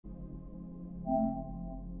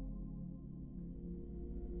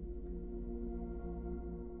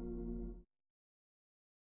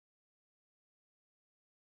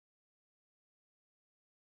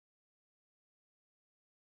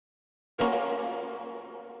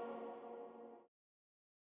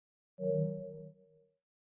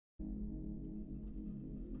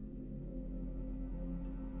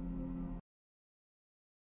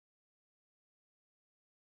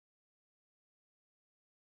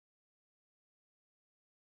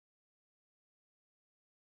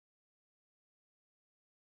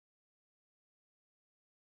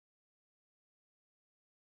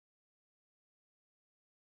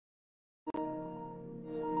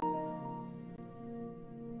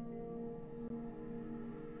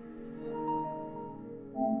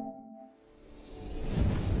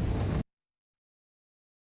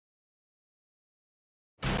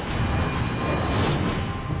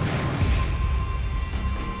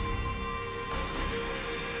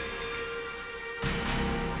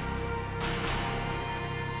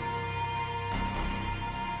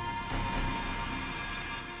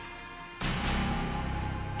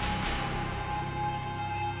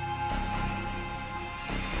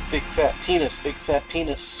Big fat penis, big fat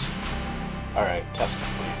penis. Alright, task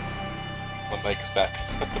complete. One mic is back.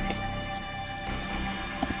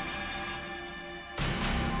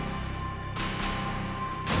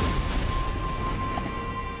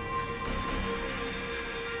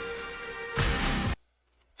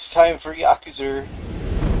 It's time for Yakuza.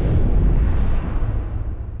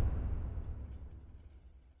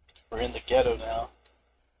 We're in the ghetto now.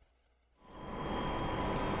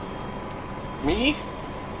 Me?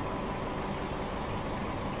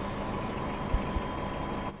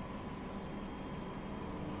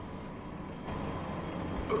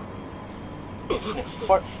 Infinite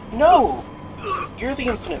fart? No! You're the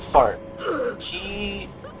infinite fart. You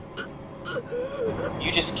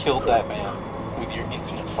just killed that man with your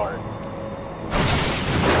infinite fart.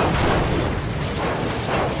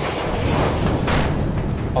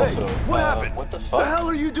 Also, Hey, what the fuck? The hell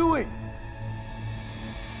are you doing?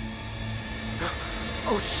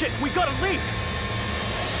 Oh shit, we gotta leave!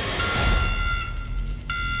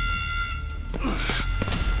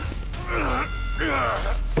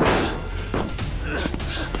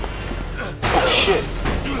 Oh shit!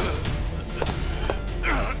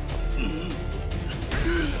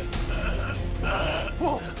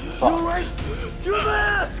 Whoa! Fuck. You alright? Your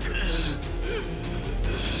mask!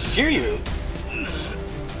 Hear you?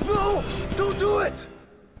 No! Don't do it!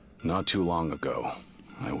 Not too long ago,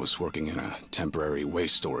 I was working in a temporary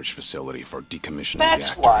waste storage facility for decommissioning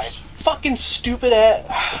That's reactors. why. Fucking stupid ass.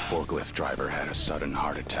 The forklift driver had a sudden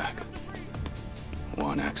heart attack.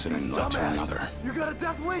 One accident led to Dumbass. another. You got a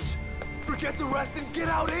death wish? Forget the rest and get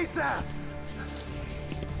out ASAP!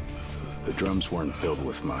 The drums weren't filled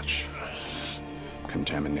with much.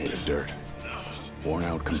 Contaminated dirt,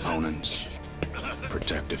 worn-out components,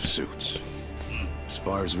 protective suits. As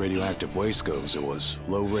far as radioactive waste goes, it was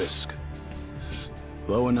low risk.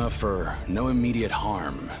 Low enough for no immediate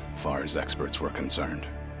harm, far as experts were concerned.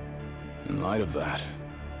 In light of that,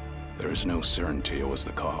 there is no certainty it was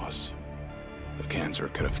the cause. The cancer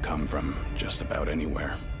could have come from just about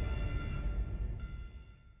anywhere.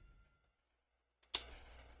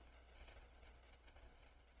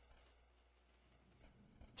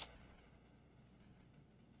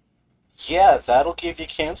 Yeah, that'll give you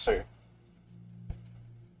cancer.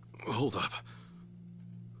 Hold up.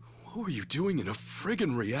 What were you doing in a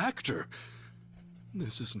friggin' reactor?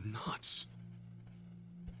 This is nuts.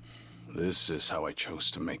 This is how I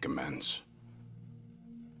chose to make amends.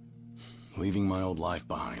 Leaving my old life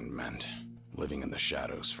behind meant living in the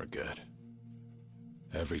shadows for good.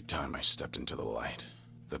 Every time I stepped into the light,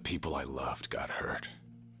 the people I loved got hurt.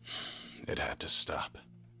 It had to stop.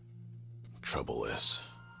 Trouble is,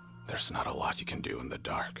 there's not a lot you can do in the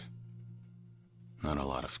dark. Not a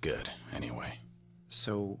lot of good, anyway.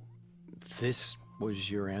 So, this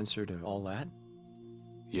was your answer to all that?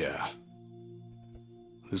 Yeah.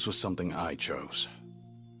 This was something I chose.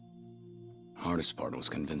 Hardest part was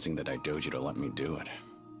convincing the Daidoji to let me do it.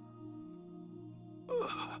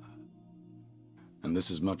 And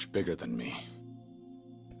this is much bigger than me.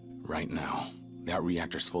 Right now, that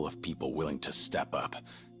reactor's full of people willing to step up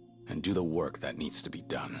and do the work that needs to be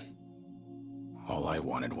done. All I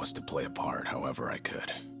wanted was to play a part however I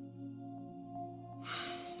could.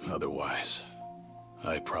 Otherwise,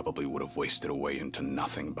 I probably would have wasted away into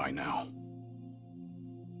nothing by now.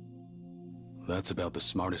 That's about the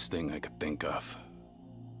smartest thing I could think of.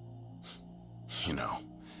 You know,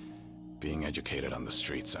 being educated on the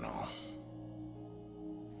streets and all.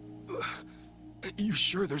 You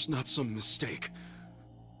sure there's not some mistake?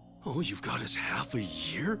 All you've got is half a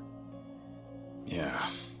year? Yeah.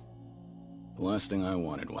 The last thing I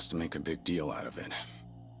wanted was to make a big deal out of it.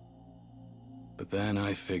 But then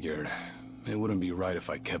I figured it wouldn't be right if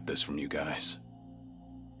I kept this from you guys.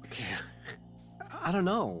 I don't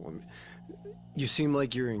know. You seem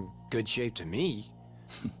like you're in good shape to me.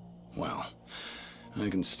 Well, I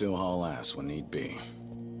can still haul ass when need be.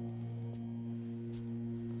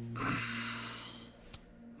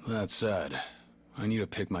 That said, I need to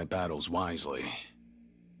pick my battles wisely.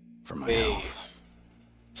 For my health.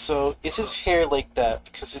 So, is his hair like that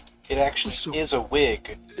because it actually is a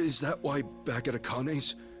wig? Is that why back at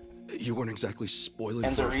Akane's, you weren't exactly spoiling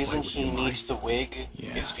and for the a reason fight he with needs the wig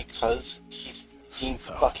is because he's being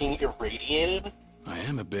fucking irradiated? I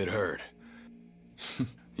am a bit hurt.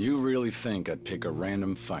 You really think I'd pick a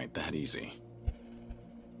random fight that easy?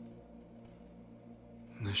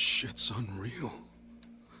 This shit's unreal.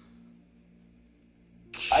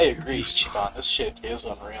 I agree, Chiban. This shit is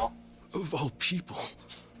unreal. Of all people.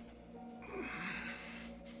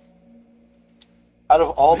 Out of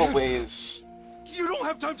all the ways You don't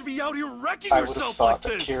have time to be out here wrecking I would have yourself thought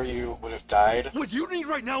like that this! Kiryu would have died, What you need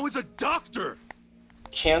right now is a doctor!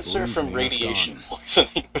 cancer Believe from me, I've radiation gone.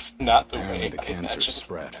 poisoning was not the Apparently way the I cancer imagined.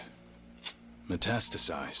 spread.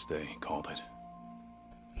 Metastasized, they called it.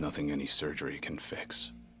 Nothing any surgery can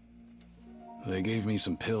fix. They gave me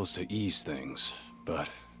some pills to ease things, but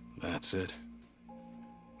that's it.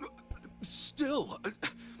 Still,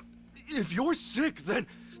 if you're sick, then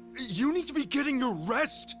you need to be getting your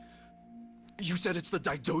rest. You said it's the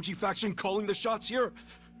Daidoji faction calling the shots here?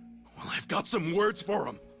 Well, I've got some words for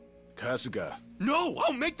them. Kasuga. No,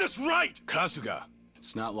 I'll make this right! Kasuga!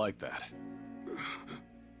 It's not like that.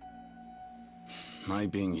 My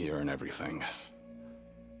being here and everything,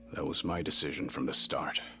 that was my decision from the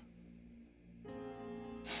start.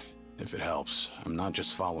 If it helps, I'm not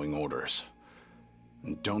just following orders.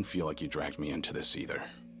 And don't feel like you dragged me into this either.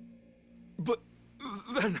 But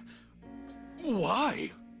then, why?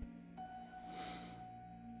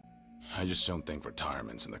 I just don't think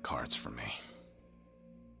retirement's in the cards for me.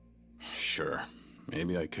 Sure,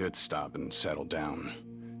 maybe I could stop and settle down.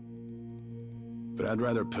 But I'd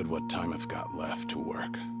rather put what time I've got left to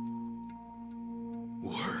work.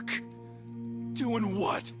 Work? Doing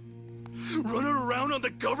what? Running around on the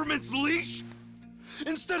government's leash?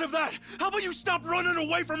 Instead of that, how about you stop running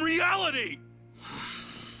away from reality?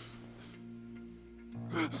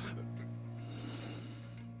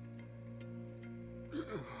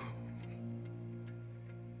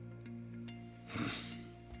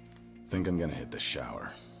 Think I'm gonna hit the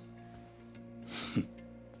shower.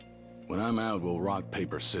 When I'm out, we'll rock,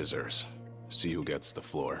 paper, scissors. See who gets the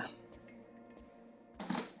floor.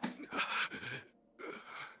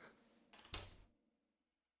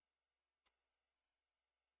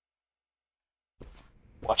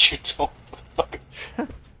 Watch your tone, motherfucker.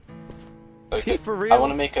 Okay, For real? I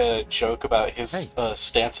want to make a joke about his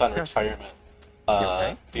stance on retirement.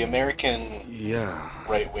 okay? The American Yeah.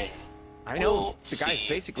 right wing I know will the guy's see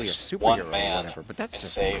basically a this superhero one or man whatever, but that's and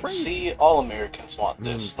just say, crazy. "See, all Americans want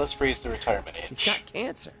this. Let's raise the retirement He's age." got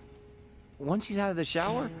cancer. Once he's out of the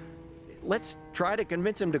shower, let's try to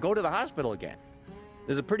convince him to go to the hospital again.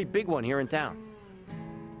 There's a pretty big one here in town.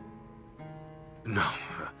 No,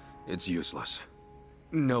 it's useless.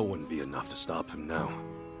 No one be enough to stop him now.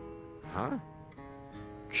 Huh?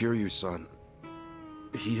 Kiryu-san,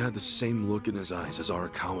 he had the same look in his eyes as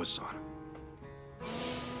Arakawa-san.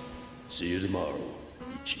 See you tomorrow,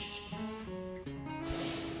 Ichi.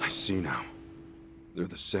 I see now. They're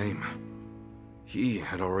the same. He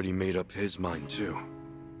had already made up his mind, too.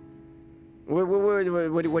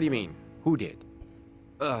 What do you mean? Who did?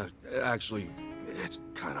 Actually, it's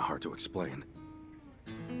kind of hard to explain.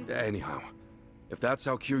 Anyhow, if that's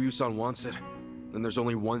how Kiryu-san wants it, then there's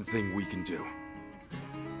only one thing we can do.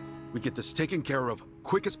 We get this taken care of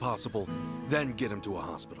quick as possible, then get him to a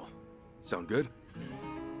hospital. Sound good?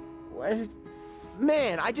 What?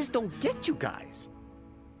 Man, I just don't get you guys.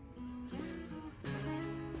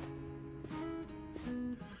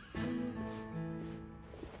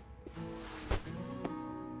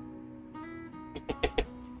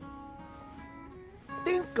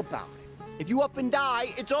 Think about it. If you up and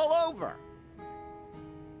die, it's all over.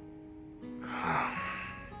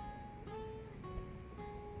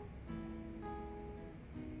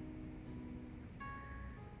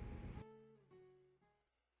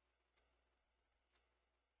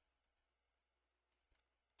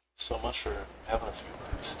 So much for having a few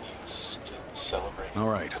brewskis to celebrate. All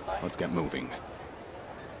right, tonight. let's get moving.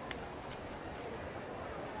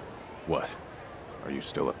 What? Are you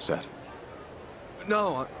still upset?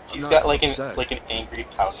 No, He's not got like upset. an angry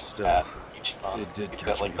pouting Still, cat each month. it did He's catch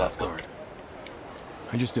got like me that off guard. look.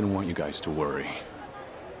 I just didn't want you guys to worry.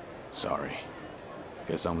 Sorry.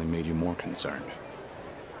 Guess I only made you more concerned.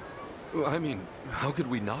 I mean, how could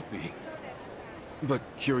we not be? But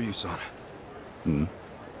Kiryu-san. Hmm?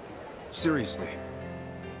 Seriously,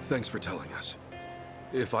 thanks for telling us.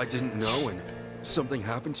 If I didn't know and something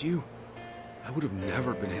happened to you, I would have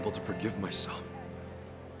never been able to forgive myself.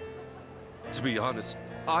 To be honest,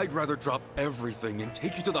 I'd rather drop everything and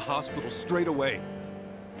take you to the hospital straight away.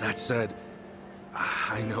 That said,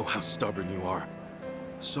 I know how stubborn you are.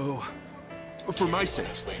 So, for my sake,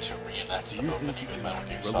 His way to reenact do the you opening think you of can Metal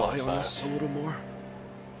Gear rely Solid on us 5. a little more?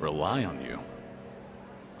 Rely on you?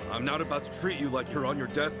 I'm not about to treat you like you're on your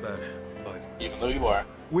deathbed, but Even though you are.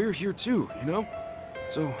 we're here too, you know?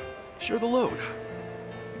 So, share the load.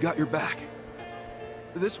 We got your back.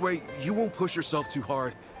 This way, you won't push yourself too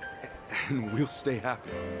hard, and we'll stay happy.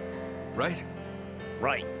 Right?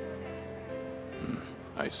 Right.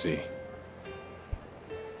 I see.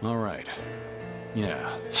 All right.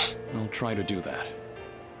 Yeah, I'll try to do that.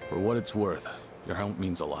 For what it's worth, your help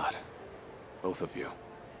means a lot. Both of you.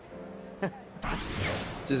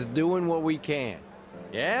 Just doing what we can.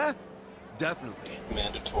 Yeah? Definitely.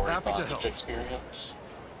 Mandatory Happy to bondage help. experience.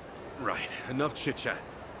 Right, enough chit-chat.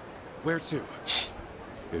 Where to?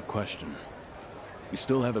 Good question. We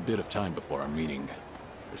still have a bit of time before our meeting.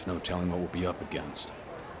 There's no telling what we'll be up against.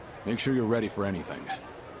 Make sure you're ready for anything.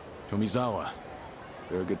 Tomizawa, is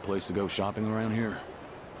there a good place to go shopping around here?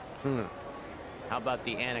 How about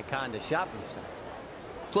the Anaconda shopping center?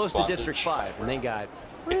 Close to Bondage. District 5, and they got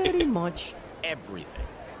pretty much everything.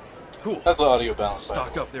 Cool. How's the audio balance, by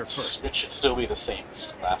Stock the way? up there first. It should still be the same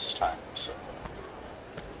as last time, so...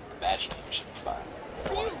 Imagining it should be fine.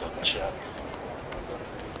 I want to double check.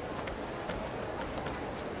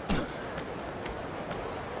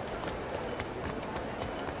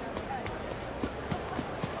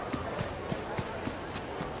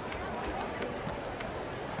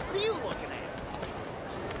 What are you looking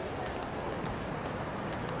at?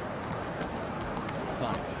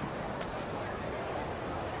 Fine.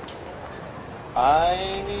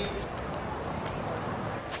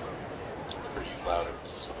 For you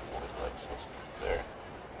louders with a void like so it's there.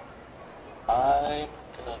 I'm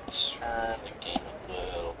gonna turn the game a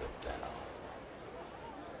little bit down.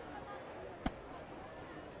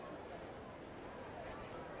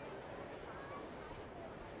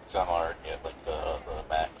 Because I'm already at like the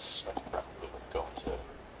max. I can probably like, go into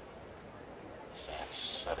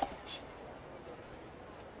advanced settings.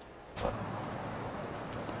 But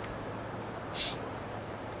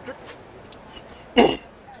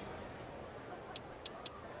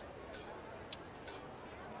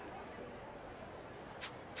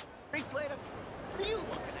Thanks later. What are you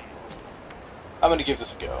looking at? I'm gonna give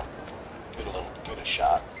this a go. Give it a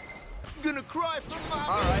shot. Gonna cry for my.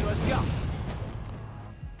 All right, let's go.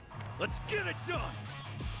 Let's get it done.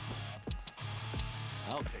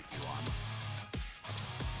 I'll take you on.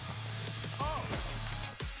 Oh,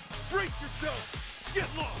 brace yourself. Get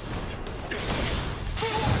low.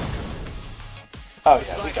 Oh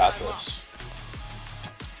yeah, we got this.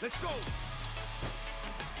 Let's go.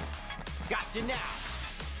 Got you now.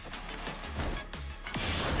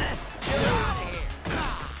 Get out of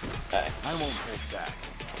here. Nice. hold back.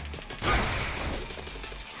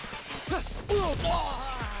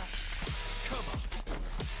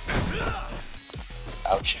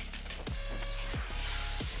 Ouchie.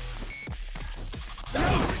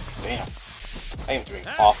 Damn. I am doing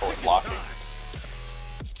awful at blocking.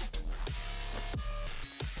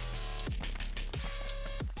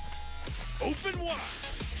 Open wide.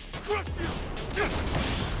 Crush you.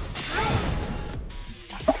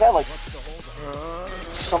 I got like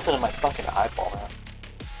something in my fucking eyeball now.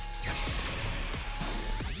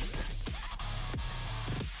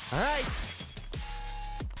 All right.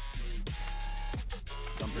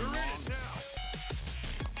 You're in now.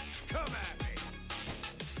 Come at me.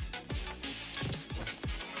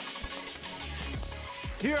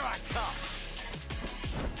 Here I come.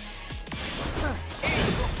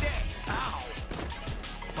 Ow.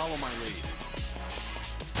 Follow my lead.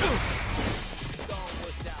 It's all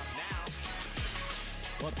worked out now.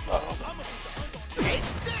 Uh-oh. Take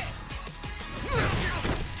this.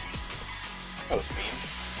 That was mean.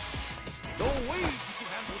 No way you can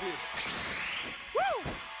handle this.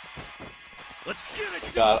 Woo! Let's get it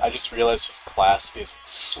done. God, I just realized his class is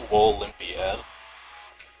Swole Olympiad.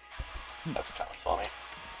 That's kind of funny.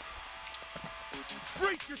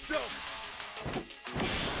 Brace yourself.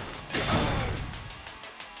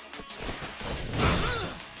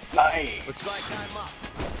 Nice. Looks like I'm up.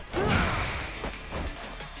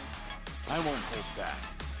 I won't hold back.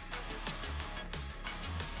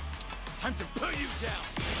 Time to put you down.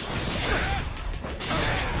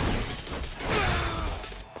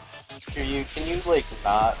 Can you like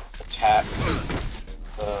not attack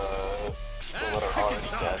the people that are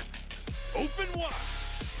already dead? Open wide.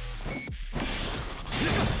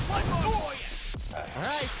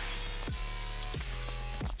 Nice.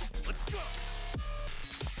 Let's go.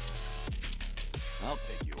 I'll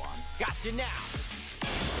take you on. Gotcha now.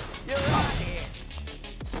 You're out here.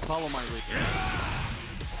 Follow my lead.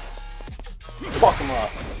 Fuck him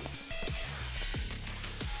up.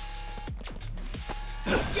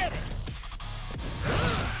 Let's get it.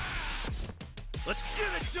 Let's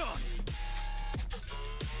get it done.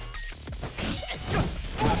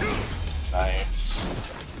 Nice.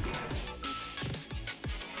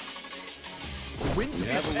 Win to be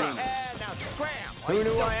now scram. Who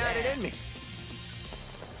knew I had it in me?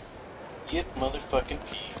 Get motherfucking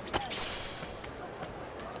peeved.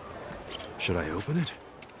 Should I open it?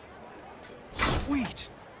 Sweet!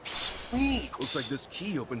 Sweet. Looks like this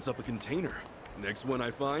key opens up a container. Next one I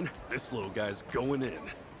find, this little guy's going in.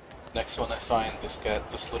 Next one I find, this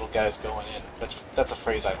little guy's going in. That's a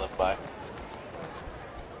phrase I live by.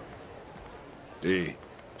 Hey.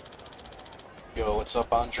 Yo, what's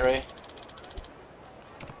up, Andre?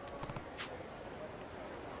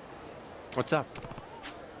 What's up?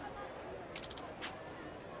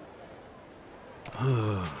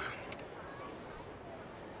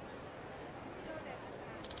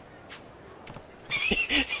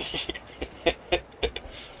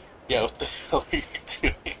 Yeah, what the hell are you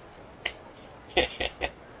doing?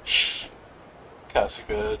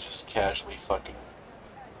 Kasuga just casually fucking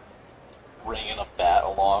bringing a bat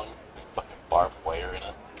along with fucking barbed wire in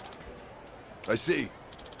it. I see.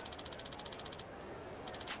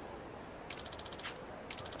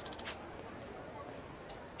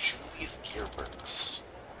 Julie's Gearworks.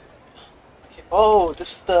 Okay. Oh,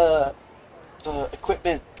 this is the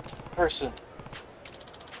equipment person.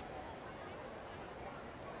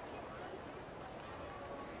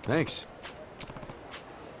 Thanks.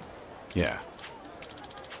 Yeah.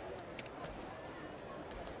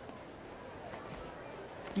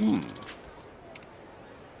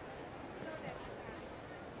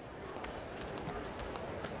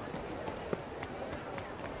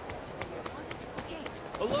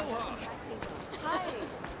 Aloha.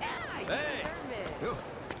 Hey.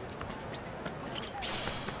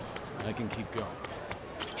 I can keep going.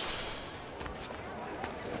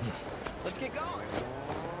 Let's get going.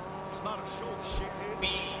 It's not a show, shithead.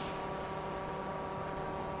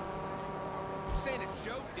 This ain't a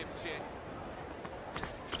show, dipshit.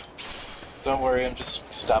 Don't worry, I'm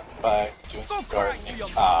just stopping by, doing some gardening.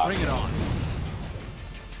 Bring Ah, it on.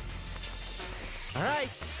 All right.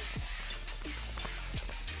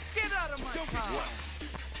 Get out of my car.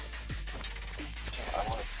 I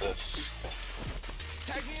wanted this.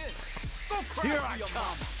 Tag me in. Go cry Here for I your come.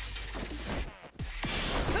 mama.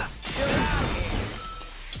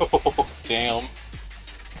 Oh, damn.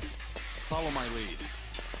 Follow my lead.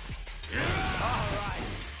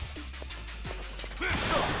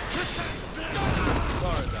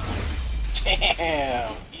 Sorry about it.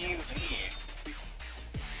 Damn, easy.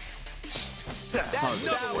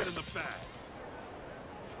 Another one in the bag.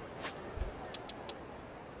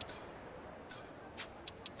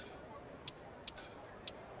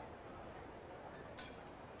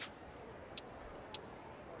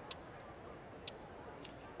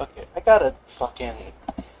 Okay, I gotta fucking...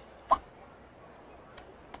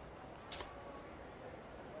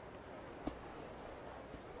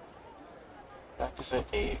 Yakuza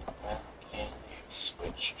 8, when can you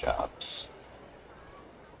switch jobs?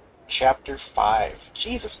 Chapter 5.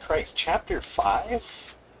 Jesus Christ, Chapter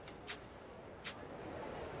 5?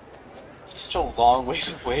 It's such a long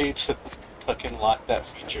ways away to fucking lock that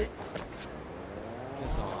feature.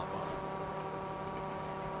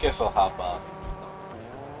 Guess I'll hop on.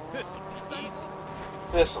 This'll be easy.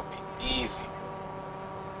 This'll be easy.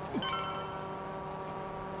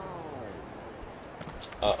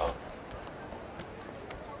 Uh-oh.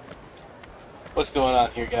 What's going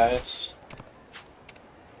on here, guys?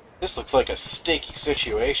 This looks like a sticky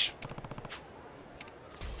situation.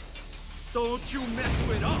 Don't you mess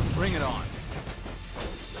with us. Bring it on.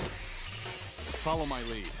 Follow my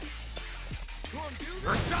lead.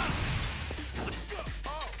 You're done. Let's go.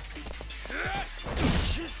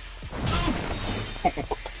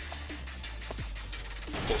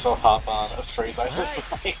 Guess I'll hop on a phrase I live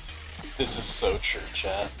by. This is so true,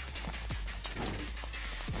 chat.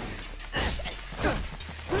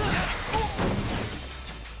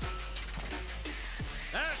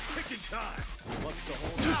 Ass kicking time. What's the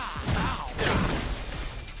whole?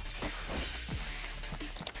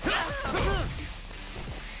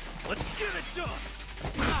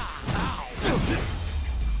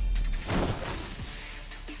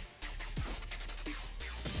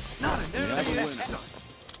 have a winner.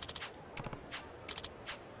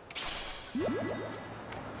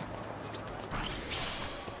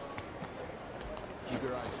 Keep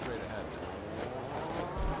your eyes straight ahead.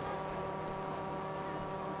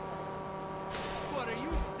 What are you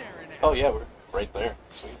staring at? Oh yeah, we're right there.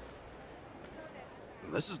 Sweet.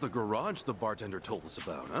 This is the garage the bartender told us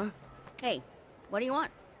about, huh? Hey, what do you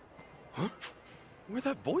want? Huh? Where'd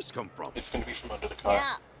that voice come from? It's gonna be from under the car.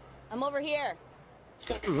 Yeah, I'm over here. It's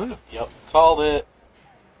gonna be from under. Yep. Called it.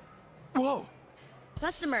 Whoa!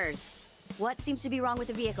 Customers, what seems to be wrong with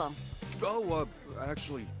the vehicle? Oh,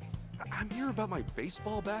 actually, I'm here about my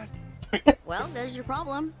baseball bat. Well, there's your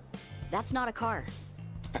problem. That's not a car.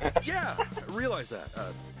 Yeah, I realize that,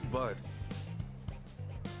 but...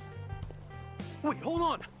 Wait, hold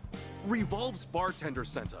on! Revolve's bartender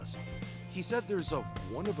sent us. He said there's a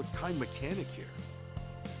one-of-a-kind mechanic here.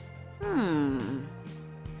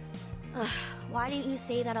 Why didn't you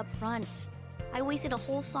say that up front? I wasted a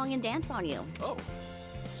whole song and dance on you. Oh,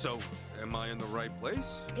 so am I in the right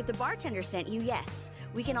place? If the bartender sent you, yes.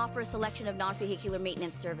 We can offer a selection of non-vehicular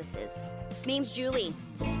maintenance services. Name's Julie.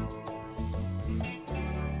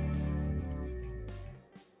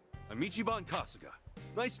 I'm Ichiban Kasuga.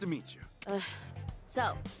 Nice to meet you.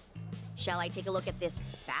 So, shall I take a look at this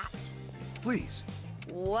bat? Please.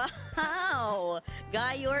 Wow!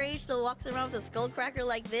 Guy your age still walks around with a skullcracker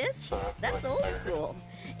like this? So, That's like, old there. school.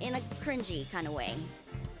 In a cringy kind of way.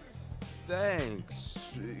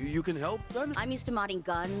 Thanks. You can help, then? I'm used to modding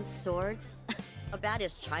guns, swords. A bat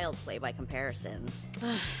is child's play by comparison.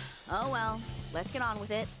 Oh well, let's get on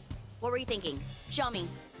with it. What were you thinking? Show me.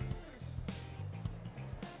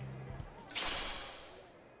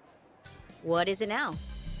 What is it now?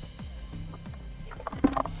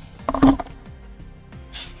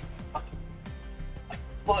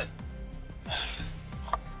 What?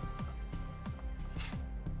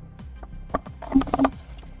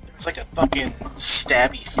 It's like a fucking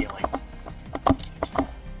stabby feeling.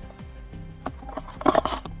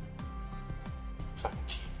 Fucking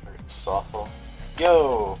teeth hurts. It's awful.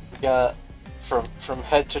 Yo, we got from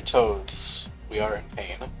head to toes. We are in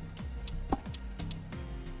pain.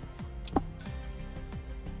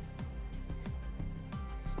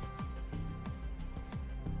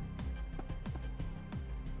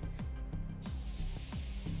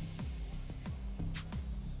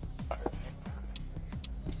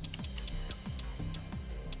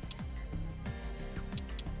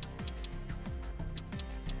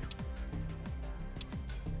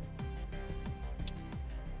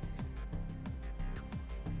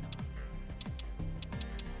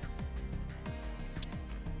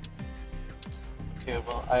 Okay,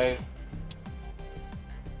 well,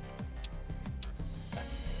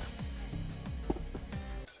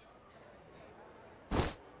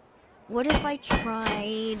 What if I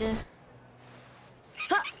tried...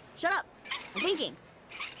 Huh! Shut up! I'm thinking.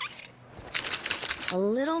 A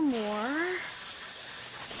little more...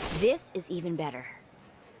 This is even better.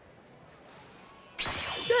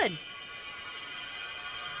 Good.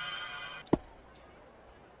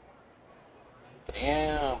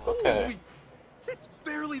 damn, okay. Holy, it's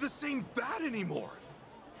barely the same bat anymore.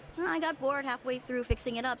 I got bored halfway through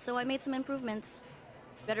fixing it up, so I made some improvements.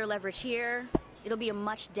 Better leverage here. It'll be a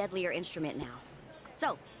much deadlier instrument now.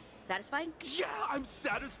 So, satisfied? Yeah, I'm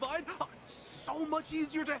satisfied. So much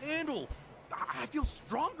easier to handle. I feel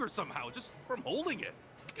stronger somehow just from holding it.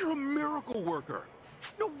 You're a miracle worker.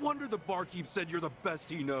 No wonder the barkeep said you're the best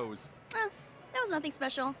he knows. That was nothing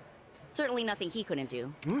special. Certainly nothing he couldn't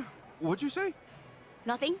do. Huh? What'd you say?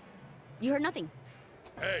 Nothing? You heard nothing.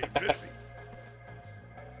 Hey, Missy.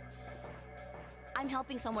 I'm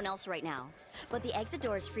helping someone else right now, but the exit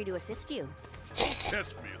door is free to assist you. Don't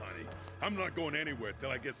test me, honey. I'm not going anywhere till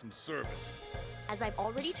I get some service. As I've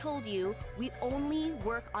already told you, we only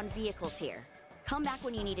work on vehicles here. Come back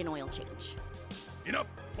when you need an oil change. Enough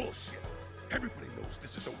bullshit. Everybody knows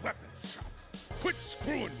this is a weapons shop. Quit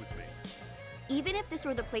screwing with me. Even if this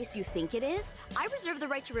were the place you think it is, I reserve the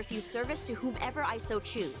right to refuse service to whomever I so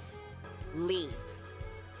choose. Leave.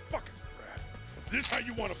 Fucking rat. This how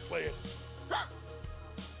you want to play it?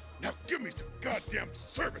 Now give me some goddamn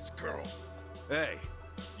service, girl. Hey,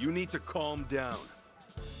 you need to calm down.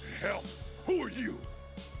 Hell, who are you?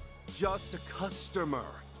 Just a customer.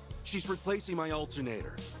 She's replacing my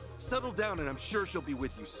alternator. Settle down and I'm sure she'll be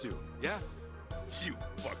with you soon, yeah? You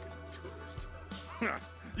fucking tourist.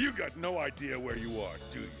 You got no idea where you are,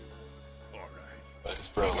 do you? All right. Why does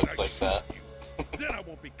bro When look I like shoot that? you, then I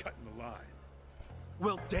won't be cutting the line.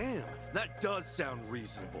 Well, damn, that does sound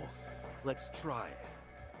reasonable. Let's try it.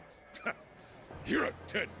 You're a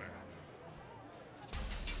dead man.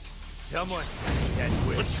 Someone, dead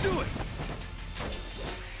witch. Let's do it.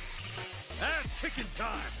 Ass kicking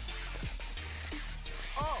time.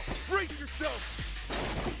 Oh, brace yourself.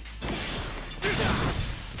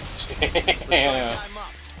 Damn. I'm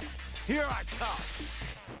up. Here I come.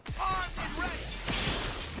 Armed and ready.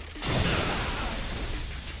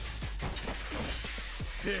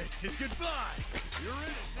 This is goodbye. You're in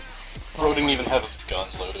it now. Bro didn't even have his gun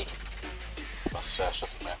loaded. Mustache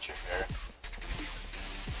doesn't match your hair.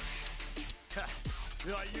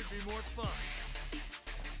 Thought you'd be more fun.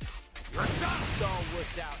 You're done. It's all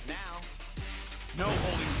worked out now. No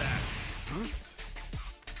holding back. Huh?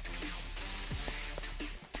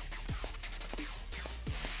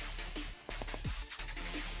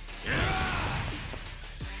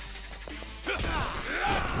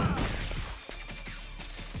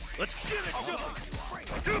 Let's get it going.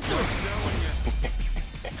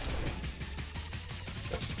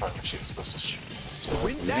 That's the part where she was supposed to shoot him instead.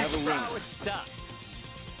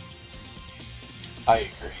 I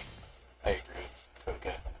agree. I agree with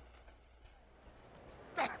Koga.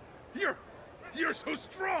 You're so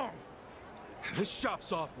strong. This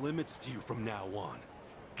shop's off limits to you from now on.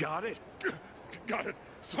 Got it? Got it.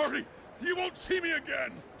 Sorry, you won't see me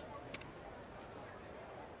again.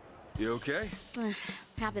 You okay?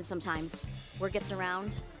 Happens sometimes. Word gets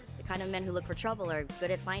around. The kind of men who look for trouble are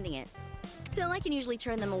good at finding it. Still, I can usually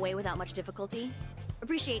turn them away without much difficulty.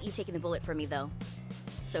 Appreciate you taking the bullet for me, though.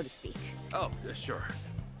 So to speak. Oh, yeah, sure.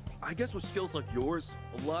 I guess with skills like yours,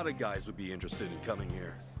 a lot of guys would be interested in coming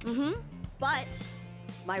here. Mm-hmm. But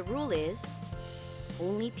my rule is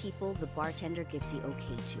only people the bartender gives the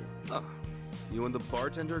okay to. Oh, you and the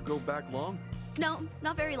bartender go back long? No,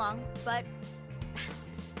 not very long, but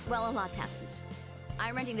well, a lot's happened.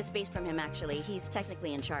 I'm renting the space from him, actually. He's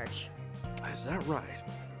technically in charge. Is that right?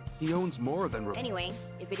 He owns more than... Anyway,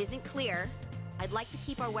 if it isn't clear, I'd like to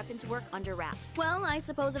keep our weapons work under wraps. Well, I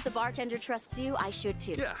suppose if the bartender trusts you, I should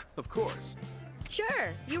too. Yeah, of course.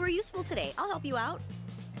 Sure, you were useful today. I'll help you out.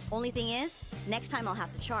 Only thing is, next time I'll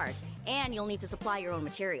have to charge, and you'll need to supply your own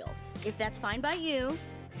materials. If that's fine by you,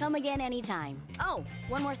 come again anytime. Oh,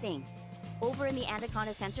 one more thing. Over in the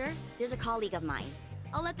Anaconda Center, there's a colleague of mine.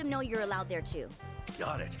 I'll let them know you're allowed there too.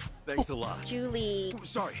 Got it. Thanks a lot. Julie. Ooh,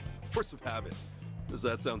 sorry, force of habit. Does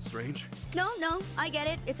that sound strange? No, I get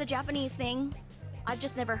it. It's a Japanese thing. I've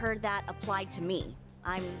just never heard that applied to me.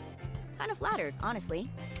 I'm kind of flattered, honestly.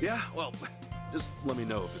 Yeah, well, just let me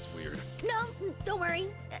know if it's weird. No, don't worry.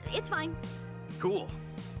 It's fine. Cool.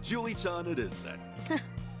 Julie-chan it is then.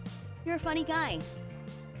 You're a funny guy.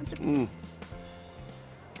 I'm surprised.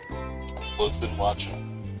 Blood's been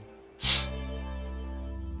watching.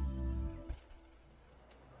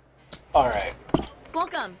 Alright.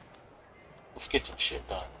 Welcome. Let's get some shit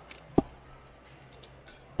done.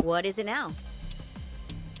 What is it now?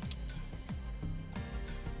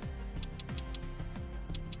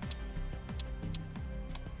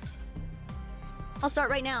 I'll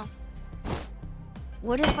start right now.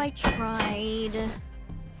 What if I tried...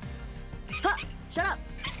 Huh! Shut up!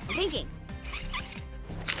 I'm thinking.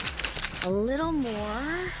 A little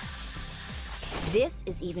more... This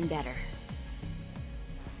is even better.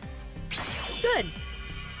 Good.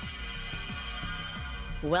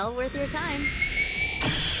 Well worth your time.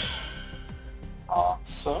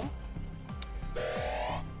 Awesome.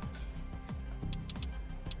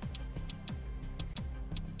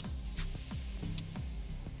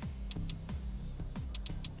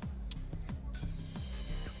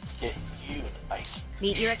 Let's get you an ice.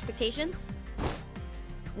 Meet your expectations?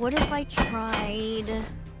 What if I tried...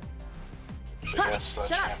 I guess Shut up.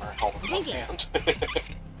 sledgehammer helmet in Thinking. hand.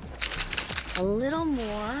 A little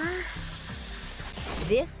more...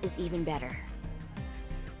 This is even better.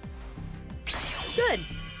 Good.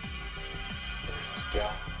 Let's go.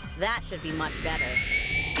 That should be much better.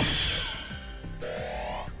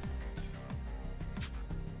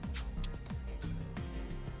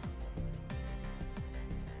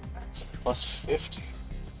 That's plus 50.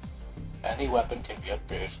 Any weapon can be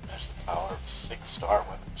upgraded to match the power of 6-star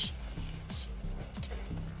weapons. Jeez. Okay.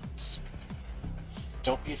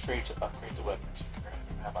 Don't be afraid to upgrade the weapons you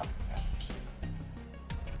currently have on your hand.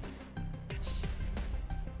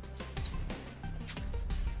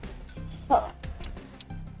 Huh.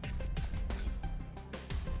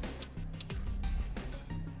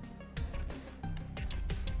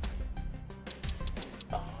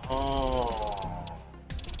 Oh,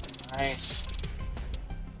 nice.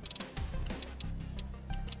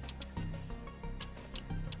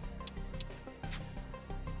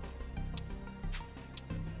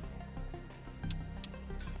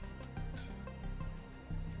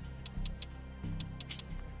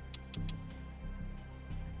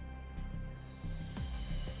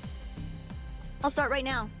 I'll start right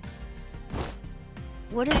now.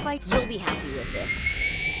 What if you'll be happy with this?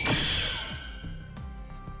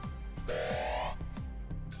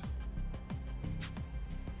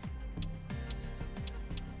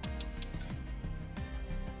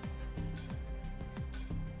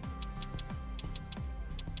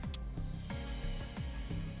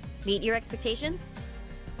 Meet your expectations?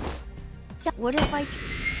 What if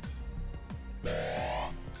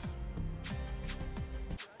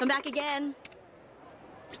come back again?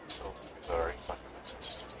 So the are already fucking with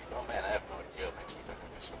sensitive teeth. Oh man, I have no idea what my teeth are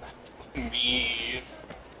gonna be so bad. Me.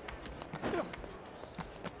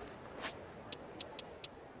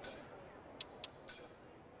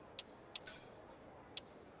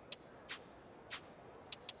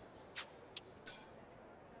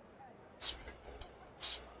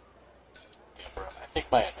 Yeah, bro, I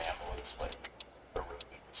think my enamel is like eroded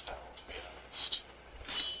as hell, to be honest.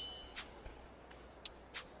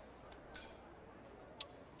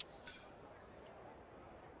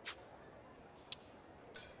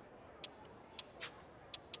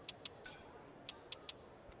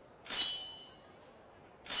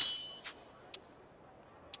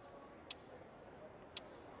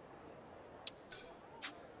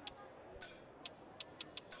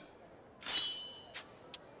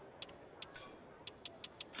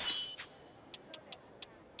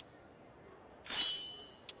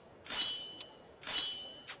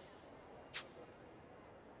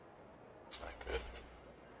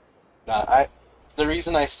 The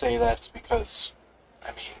reason I say that is because, I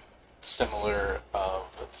mean, similar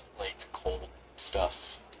of like cold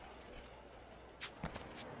stuff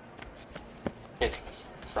hitting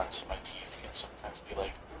the fronts of my teeth can sometimes be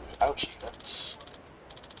like, ooh, ouchie, that's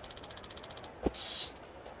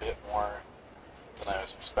a bit more than I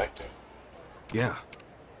was expecting. Yeah.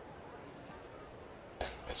 And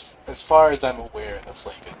as far as I'm aware, that's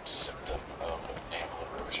like a symptom of enamel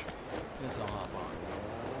erosion. This will hop on.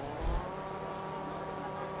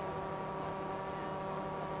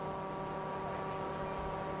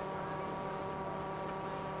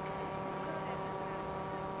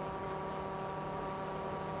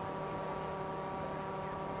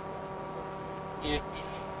 Yippee.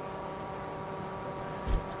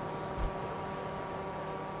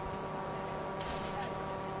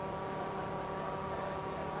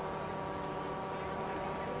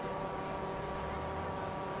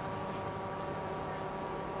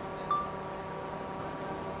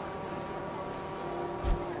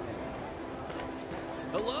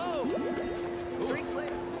 Hello!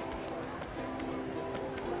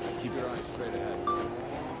 Keep your eyes straight ahead.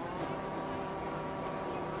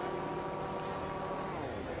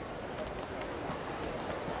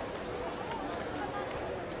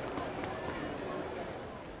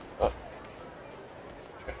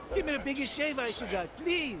 Give me the biggest shave ice you got,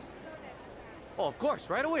 please. Oh, of course,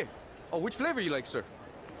 right away. Oh, which flavor you like, sir?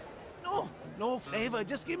 No flavor.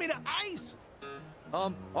 Just give me the ice.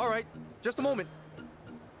 All right. Just a moment.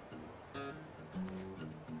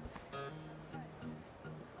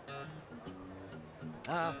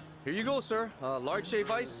 Here you go, sir. Large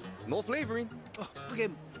shave ice, no flavoring. Oh, okay,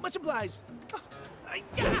 much obliged.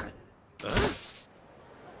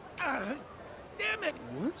 Damn it!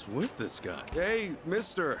 What's with this guy? Hey,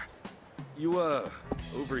 mister. You,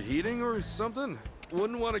 overheating or something?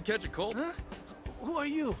 Wouldn't want to catch a cold? Huh? Who are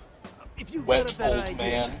you? If you Wet got a better old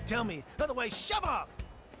idea, man. tell me. Otherwise, shove off!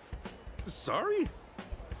 Sorry?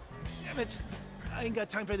 Damn it. I ain't got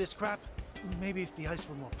time for this crap. Maybe if the ice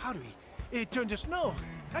were more powdery, it'd turn to snow.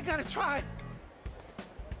 I gotta try.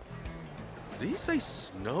 Did he say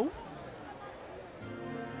snow?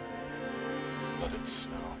 Let it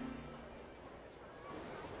snow.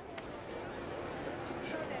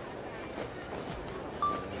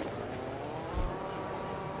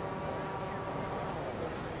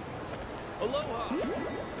 Aloha!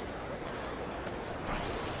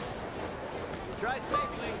 Drive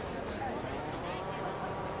safely.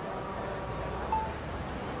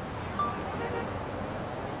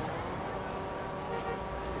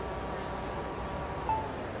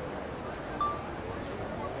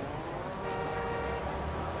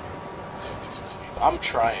 Still needs some teeth. I'm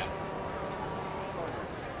trying.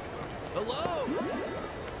 Hello!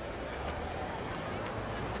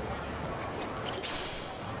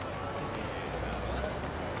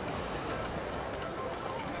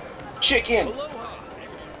 Chicken! Aloha!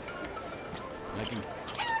 Thank you.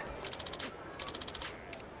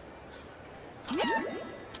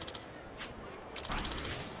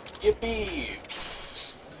 Yippee!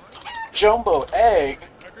 Jumbo egg?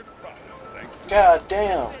 God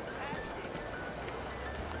damn.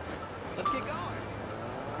 Let's get going.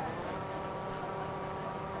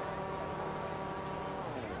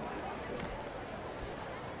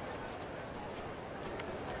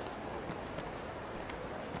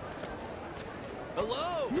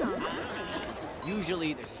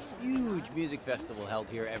 Usually, there's a huge music festival held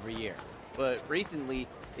here every year. But recently,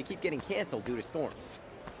 they keep getting canceled due to storms.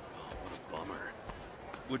 Oh, what a bummer.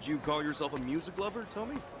 Would you call yourself a music lover,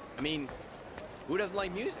 Tommy? I mean, who doesn't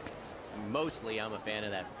like music? Mostly, I'm a fan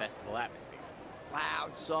of that festival atmosphere.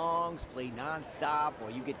 Loud songs, play non-stop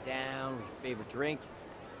while you get down with your favorite drink.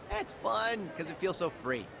 That's fun, because it feels so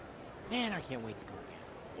free. Man, I can't wait to go again.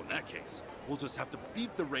 Well, in that case, we'll just have to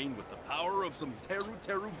beat the rain with the power of some Teru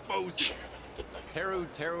Teru Bozu. Teru,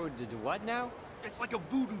 do what now? It's like a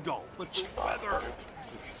voodoo doll, but for weather.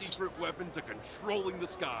 It's a secret weapon to controlling the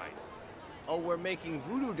skies. Oh, we're making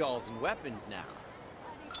voodoo dolls and weapons now.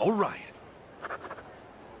 All right.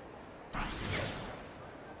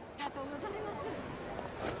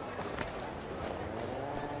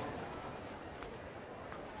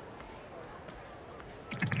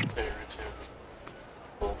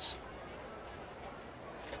 Bulls.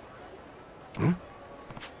 Hmm?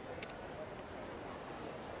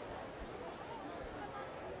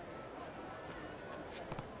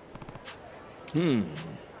 Hmm.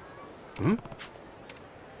 Hmm?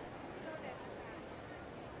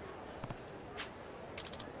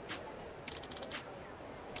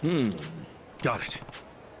 Hmm. Got it.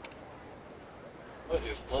 What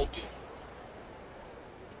is blood demon?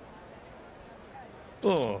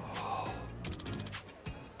 Oh.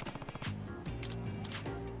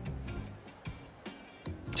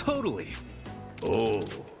 Totally. Oh.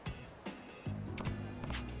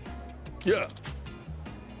 Yeah.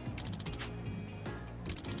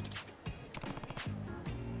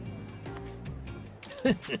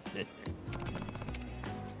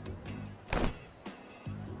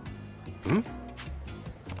 Hmm?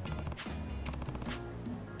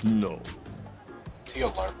 No. Is he a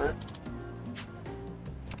LARPer?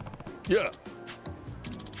 Yeah.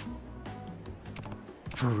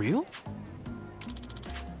 For real?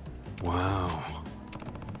 Wow.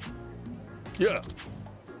 Yeah.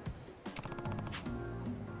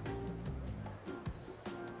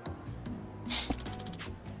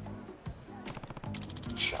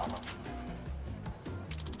 Shaman.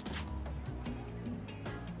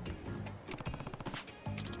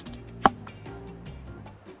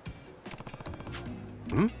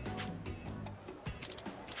 Hmm?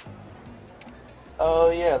 Oh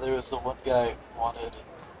yeah, there was the one guy who wanted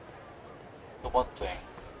the one thing.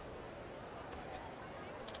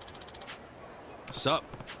 Sup?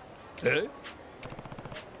 Eh?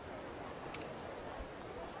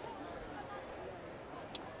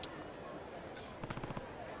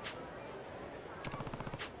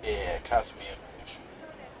 Yeah, Kazumi.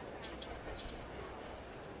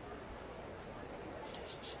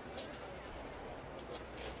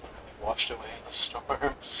 Washed away in the storm.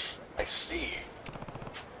 I see.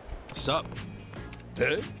 Sup?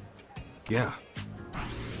 Eh? Yeah.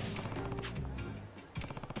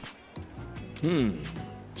 Hmm.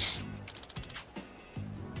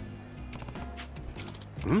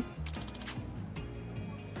 Hmm?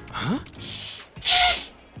 Huh?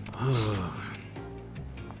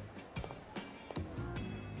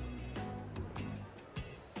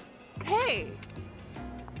 Hey!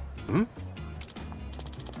 Hmm?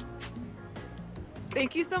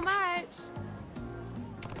 Thank you so much!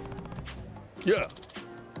 Yeah.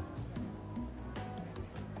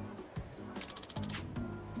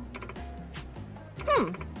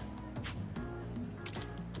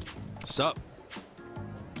 Sup?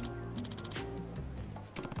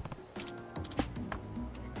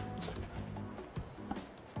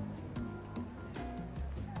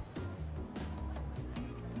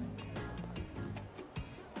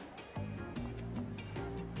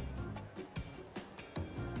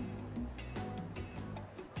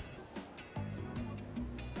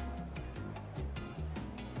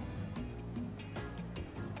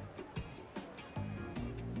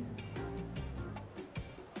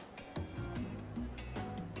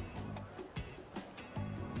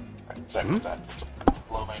 Sorry about that. Let's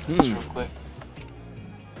blow my nose real quick.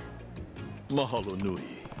 Mahalo nui.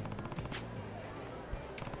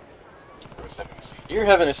 Bro's having a seizure. You're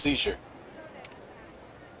having a seizure.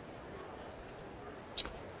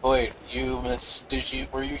 Void, you missed.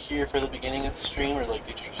 Were you here for the beginning of the stream, or like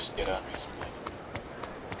did you just get on recently?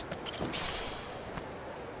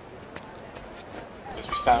 Because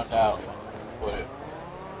we found out what it.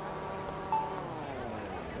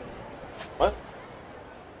 What?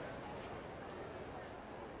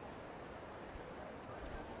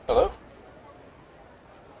 Hello?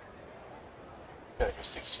 Okay, you're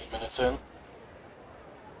 16 minutes in.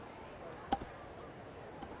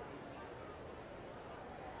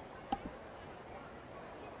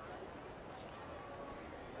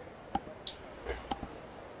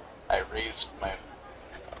 I raised my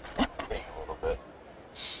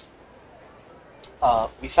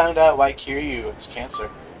We found out why Kiryu has cancer.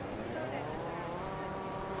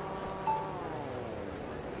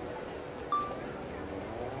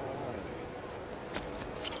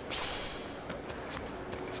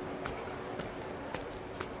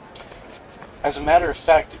 As a matter of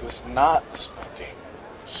fact, it was not the smoking.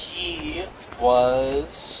 He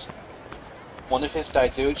was... One of his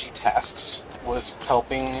Daidoji tasks was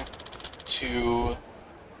helping to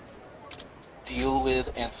deal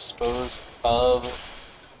with and dispose of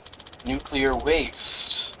nuclear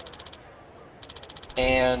waste.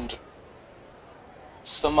 And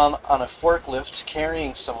someone on a forklift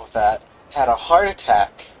carrying some of that had a heart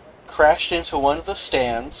attack, crashed into one of the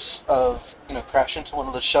stands of, crashed into one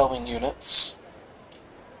of the shelving units,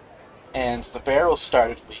 and the barrels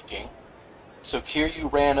started leaking. So Kiryu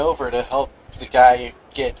ran over to help the guy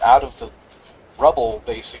get out of the rubble,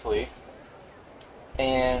 basically,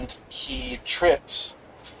 and he tripped.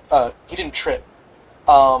 He didn't trip.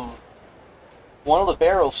 One of the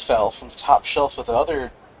barrels fell from the top shelf of the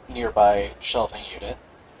other nearby shelving unit,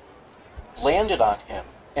 landed on him,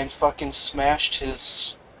 and fucking smashed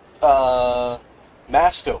his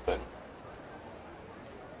mask open.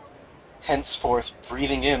 Henceforth,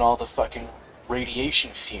 breathing in all the fucking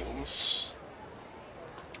radiation fumes.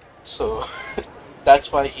 So,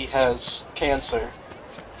 that's why he has cancer.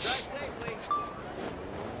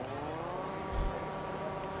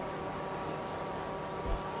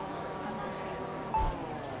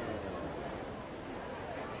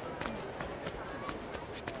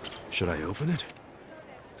 Should I open it?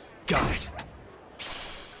 Got it.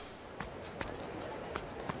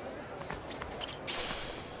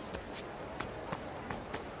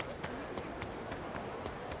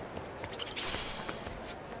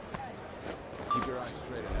 Keep your eyes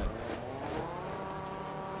straight ahead.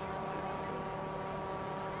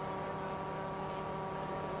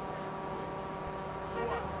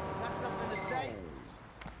 Got something to say?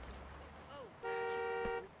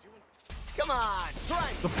 Come on,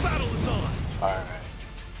 try. The battle is on! Alright.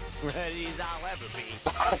 Ready as I'll ever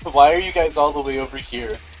be. Why are you guys all the way over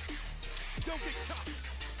here? Don't get caught!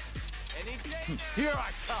 Any day. Here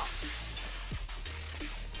I come!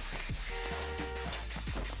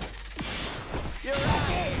 You're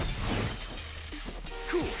right.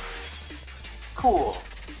 Cool! Cool.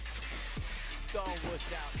 Don't look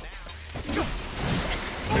out now.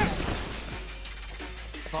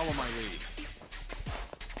 Follow my lead.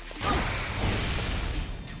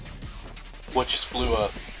 What just blew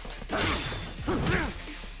up?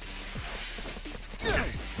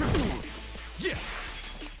 Yeah!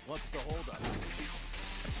 What's the holdup?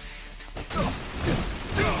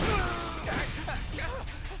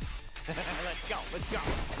 Let's go, let's go.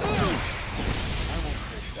 I won't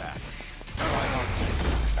hold back.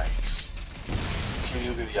 Nice.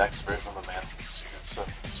 Kiryu be the expert on the man in the suit, so I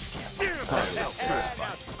just can't Now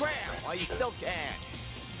scram while you Shit. still can.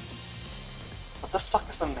 What the fuck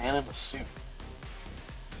is the man in the suit?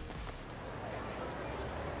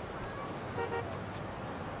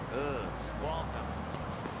 Squall time.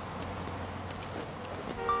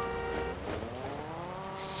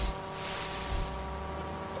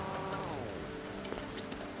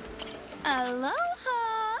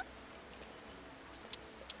 Aloha!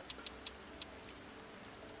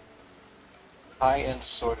 High-end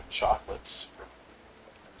assorted chocolates from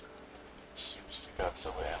Seems the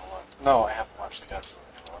Godzilla analog. No, I haven't watched the Godzilla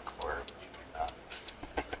analog horror, believe it or not.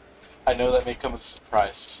 I know that may come as a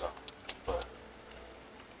surprise to some, but...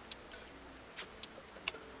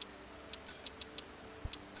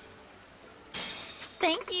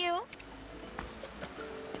 Thank you.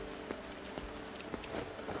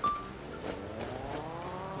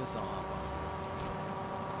 This all hop on.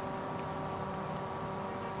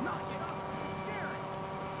 Knock it off! He's staring!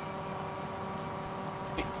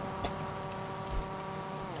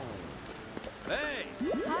 Hey!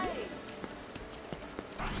 Hi.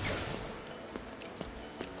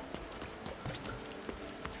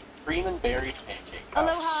 Cream and berry pancake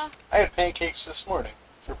house. Aloha. I had pancakes this morning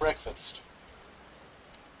for breakfast.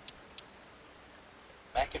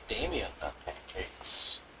 Macadamia nut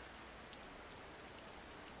pancakes.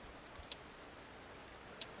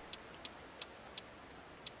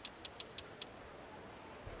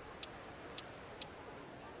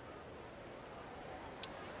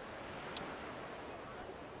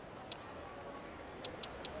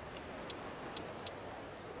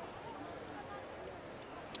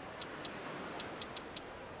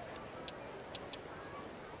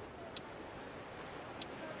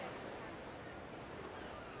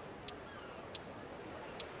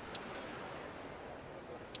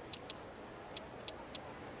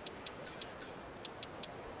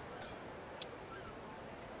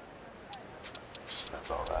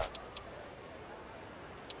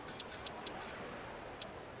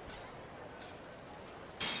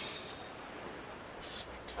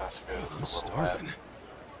 was the I'm little starving. lad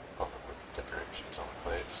over with the decorations on the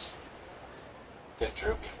plates.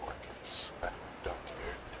 Dendrobium orchids. I don't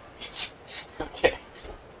care. Okay.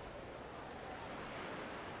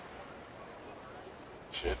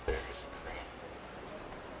 Shit, berries and cream.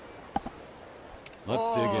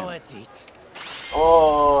 Let's dig in. Let's eat.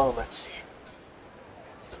 Oh, let's see.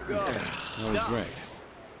 Go. That was great.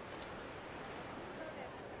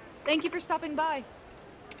 Thank you for stopping by.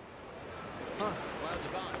 Huh. Clouds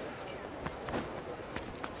are gone.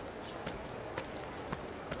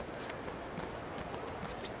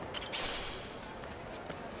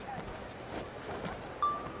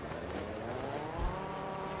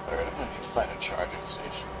 Alright, I'm gonna need to find a charging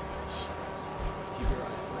station. Yes. Keep your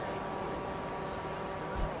eyes open.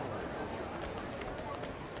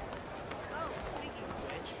 Oh, speaking of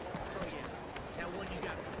which. Oh, yeah. Now, what you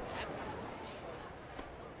got?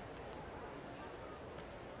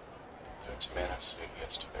 To man, I say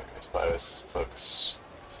yes to berries, but I was focused.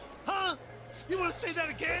 Huh? You want to say that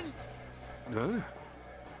again? Huh?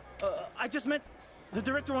 I just meant the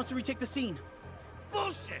director wants to retake the scene.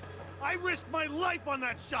 Bullshit! I risked my life on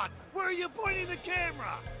that shot. Where are you pointing the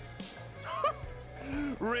camera?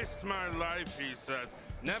 Risked my life, he says.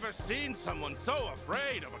 Never seen someone so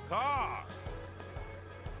afraid of a car.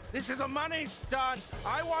 This is a money stunt.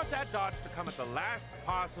 I want that dodge to come at the last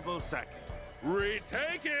possible second.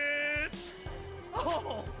 Retake it!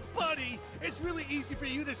 Oh, buddy, it's really easy for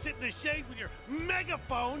you to sit in the shade with your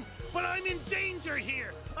megaphone, but I'm in danger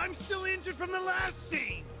here. I'm still injured from the last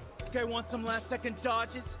scene. This guy wants some last-second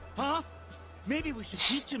dodges, huh? Maybe we should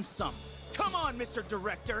teach him some. Come on, Mr.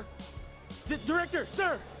 Director. Director,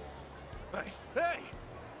 sir! Hey, hey!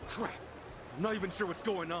 Crap! I'm not even sure what's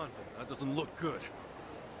going on, but that doesn't look good.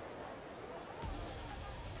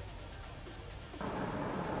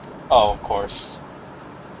 Oh, of course.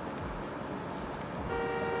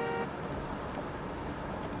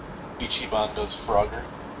 Ichiban does Frogger.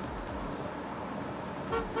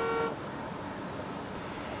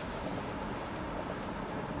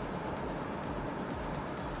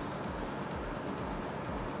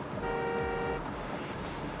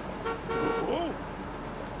 Oh!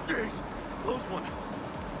 Jeez! Close one!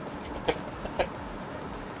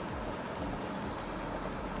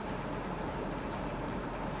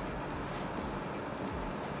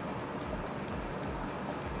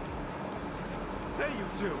 Hey, you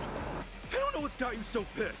two! I don't know what's got you so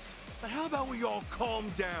pissed, but how about we all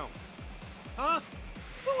calm down? Huh?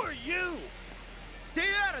 Who are you? Stay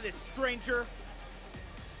out of this, stranger!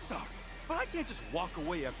 Sorry, but I can't just walk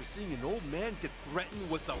away after seeing an old man get threatened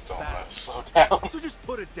with a Don't bat. let it slow down. So just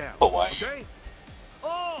put it down, Hawaii. okay?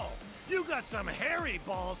 Oh, you got some hairy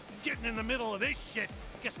balls getting in the middle of this shit.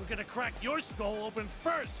 Guess we're gonna crack your skull open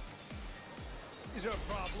first. Is there a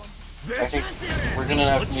problem? I think we're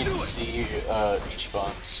gonna need to see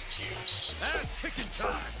Ichiban's pubes to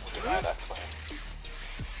deny that claim.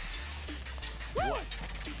 What?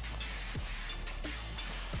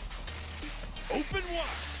 Open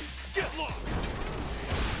wide. Get lost.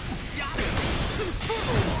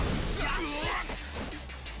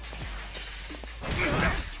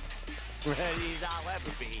 Ready as I'll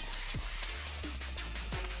ever be.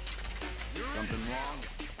 Something wrong?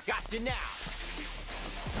 Got you now.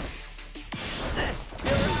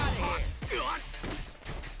 You're out of here.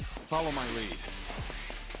 Follow my lead.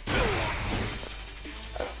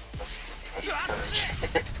 That's measure courage.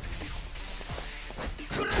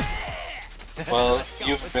 Well,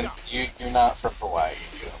 you're not from Hawaii,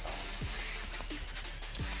 you don't know.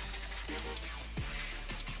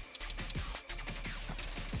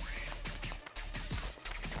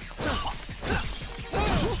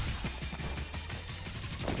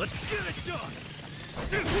 Let's get it done.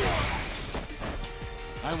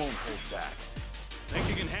 I won't hold back. Think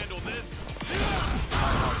you can handle this?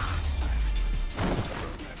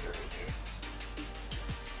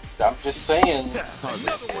 I'm just saying,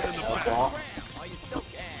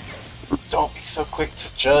 don't be so quick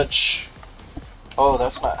to judge. Oh,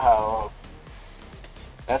 that's not how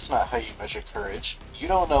you measure courage. You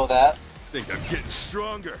don't know that. Think I'm getting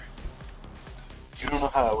stronger. You don't know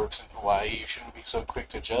how it works in Hawaii. You shouldn't be so quick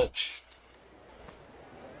to judge.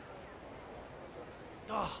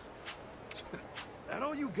 Oh. That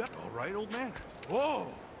all you got? All right, old man.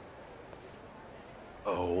 Whoa.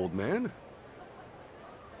 Old man?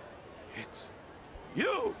 It's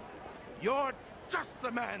you. You're just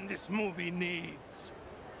the man this movie needs.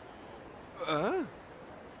 Who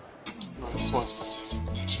just wants to see some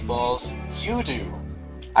Ichi balls? You do.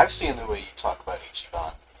 I've seen the way you talk about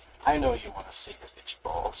Ichiban. I know you want to see his itchy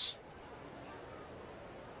balls.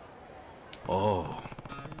 Oh.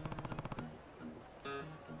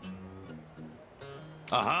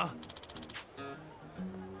 Uh-huh.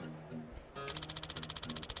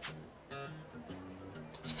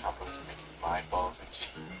 This combo is making my balls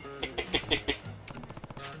itchy.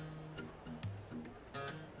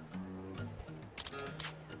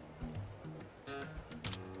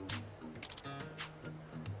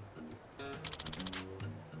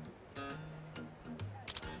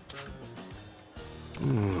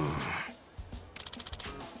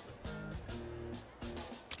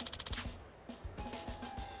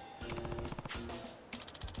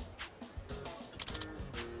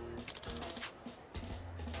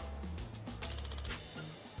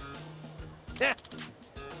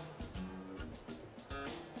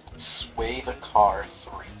 Sway the car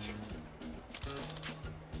 3.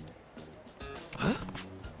 Huh?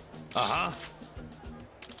 Uh-huh.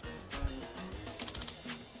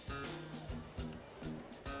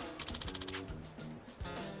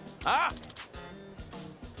 Ah!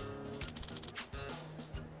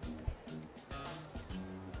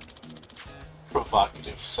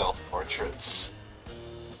 Provocative self-portraits.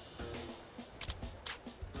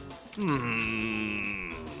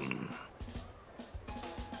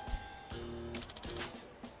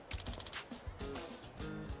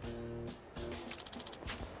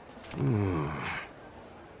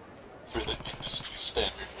 For the industry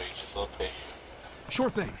standard wages, I'll pay you. Sure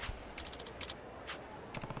thing.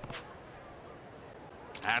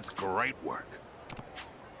 That's great work.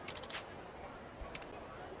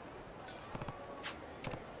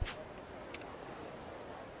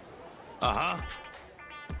 Uh-huh.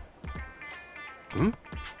 Hmm?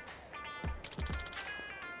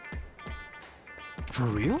 For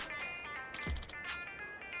real?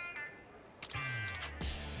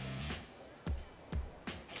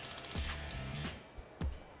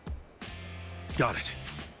 Got it.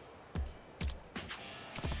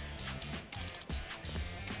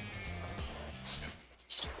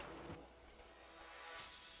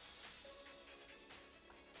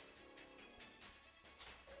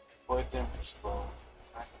 Void damage low.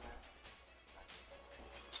 Attack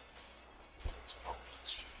elite. Takes probably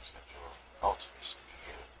shooting schedule. Ultimate speed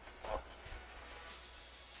up.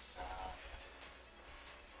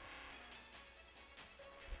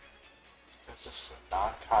 Because this is a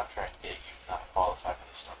non-contract gig, you do not qualify for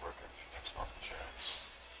the Snowworker Union's health insurance.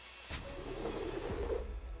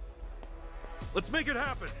 Let's make it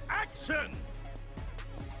happen. Action!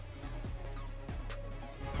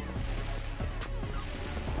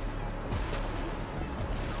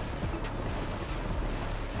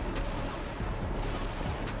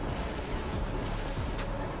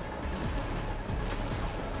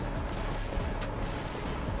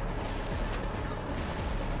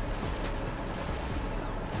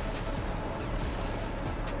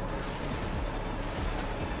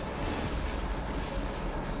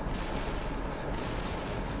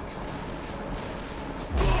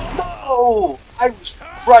 Oh, I was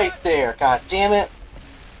right there. God damn it!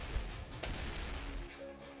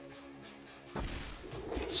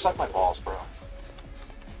 Suck my balls, bro.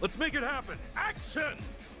 Let's make it happen. Action!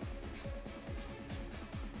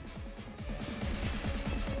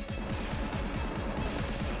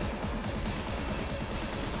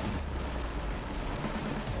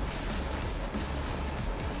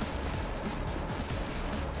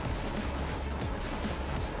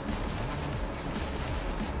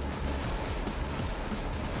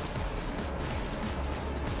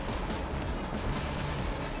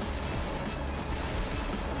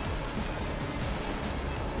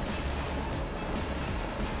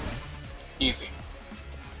 Easy.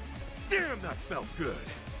 Damn, that felt good.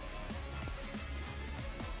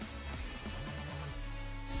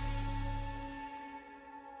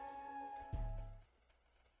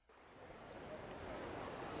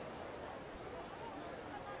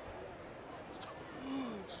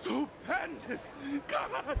 Stupendous!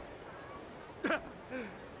 God!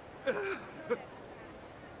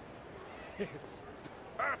 It's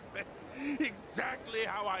perfect! Exactly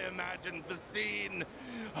how I imagined the scene!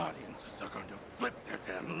 Audiences are going to flip their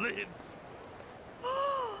damn lids!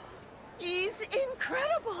 He's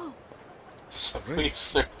incredible! Subway Panic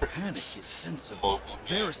Surfers. is sensible. Mobile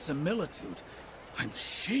game. Verisimilitude. I'm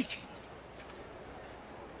shaking.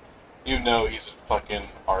 You know he's a fucking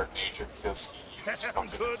art major because he uses Damn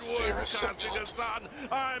fucking good work, verisimilitude. Kazuga-san.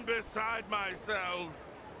 I'm beside myself!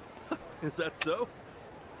 Is that so?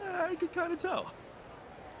 I could kind of tell.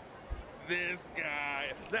 This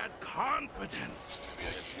guy, that confidence. It's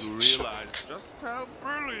You gonna be a YouTube realize just how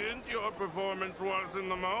brilliant your performance was in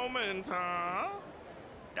the moment, huh?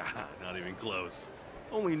 Not even close.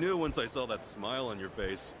 Only knew once I saw that smile on your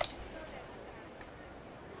face.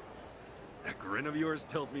 That grin of yours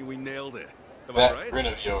tells me we nailed it. Am I That right? grin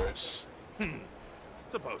of yours.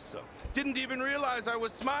 Suppose so. Didn't even realize I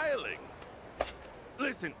was smiling.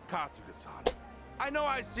 Listen, Kasuga-san. I know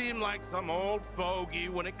I seem like some old fogey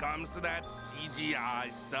when it comes to that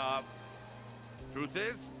CGI stuff. Truth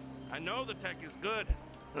is, I know the tech is good.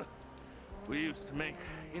 We used to make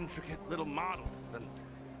intricate little models and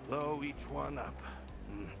blow each one up.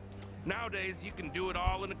 Nowadays, you can do it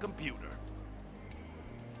all in a computer.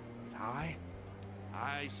 But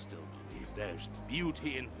I still believe there's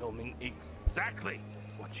beauty in filming exactly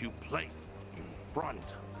what you place in front of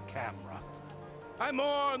the camera. I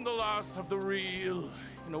mourn the loss of the real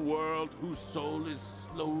in a world whose soul is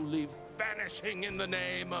slowly vanishing in the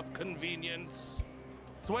name of convenience.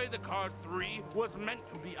 Sway the Card 3 was meant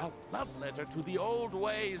to be a love letter to the old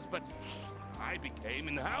ways, but I became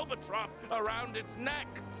an albatross around its neck.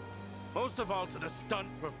 Most of all to the stunt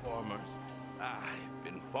performers. I've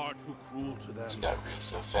been far too cruel to them. This guy reads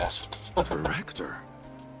so fast. Director.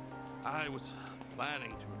 I was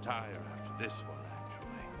planning to retire after this one,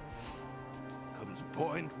 actually. Comes a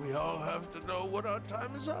point we all have to know when our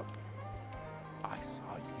time is up. I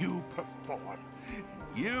saw you perform, and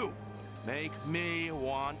you make me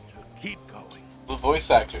want to keep going. The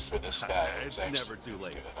voice actor for this guy is It's actually never too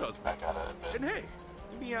late. good. I gotta admit. And hey,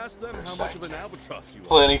 let me ask them how First much of an sidekick. albatross you are.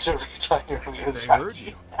 Planning to retire They heard Miyazaki.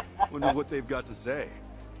 you. Wonder what they've got to say.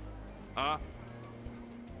 Huh?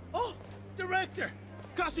 Oh, Director!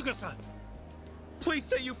 Kasuga-san! Please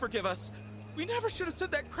say you forgive us. We never should have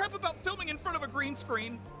said that crap about filming in front of a green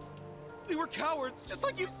screen. We were cowards, just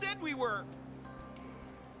like you said we were.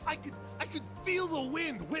 I could feel the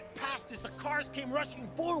wind whip past as the cars came rushing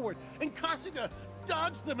forward, and Kasuga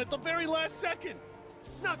dodged them at the very last second.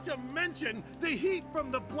 Not to mention the heat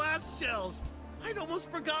from the blast shells. I'd almost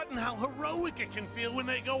forgotten how heroic it can feel when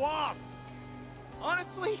they go off.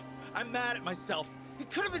 Honestly, I'm mad at myself. It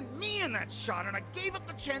could have been me in that shot, and I gave up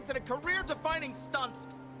the chance at a career-defining stunt.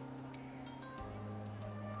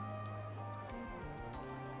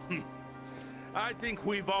 I think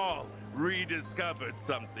we've all rediscovered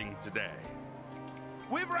something today.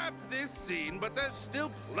 We've wrapped this scene, but there's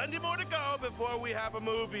still plenty more to go before we have a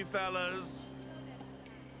movie, fellas.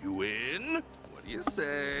 You in? What do you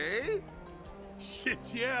say? Shit,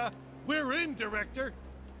 yeah. We're in, Director.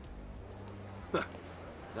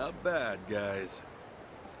 Not bad, guys.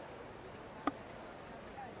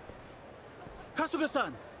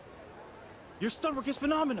 Kasuga-san! Your stunt work is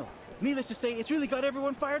phenomenal. Needless to say, it's really got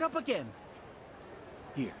everyone fired up again.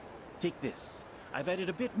 Here, take this. I've added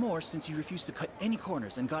a bit more since you refused to cut any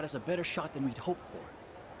corners and got us a better shot than we'd hoped for.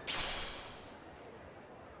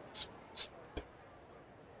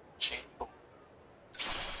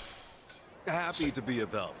 Happy to be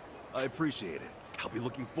of help. I appreciate it. I'll be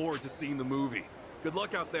looking forward to seeing the movie. Good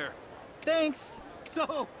luck out there. Thanks!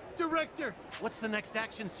 So, Director, what's the next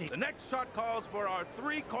action scene? The next shot calls for our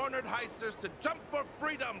three-cornered heisters to jump for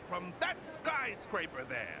freedom from that skyscraper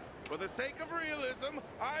there. For the sake of realism,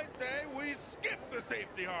 I say we skip the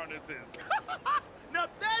safety harnesses. Now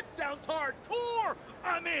that sounds hardcore!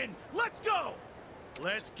 I'm in! Let's go!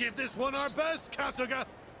 Let's give this one our best, Kasuga.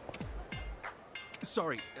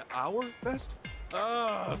 Sorry, our best?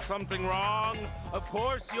 Something wrong? Of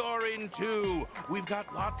course you're in too. We've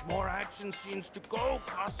got lots more action scenes to go,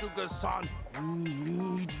 Kasuga-san. We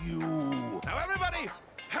need you. Now everybody,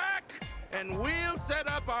 pack, and we'll set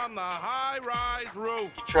up on the high-rise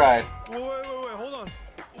roof. He tried. Wait, hold on.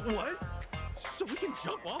 What? So we can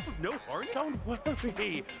jump off with no harness? Don't worry.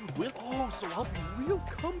 Oh, so I'll be real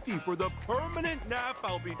comfy for the permanent nap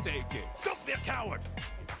I'll be taking. Don't be a coward.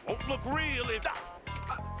 It won't look real if...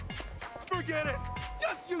 Forget it!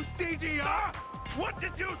 Just use CGI! What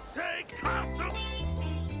did you say, Kasu?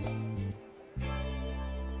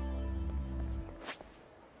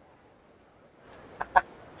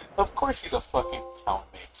 Of course he's a fucking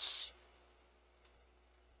poundmates.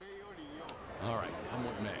 All right, come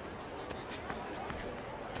with me.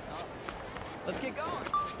 Let's get going.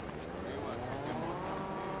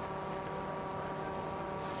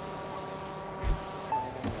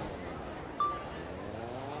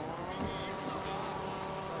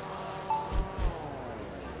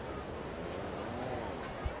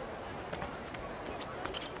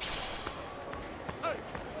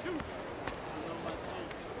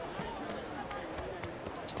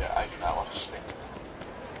 Yeah, I do not want to sleep.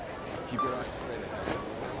 Keep your eyes straight ahead.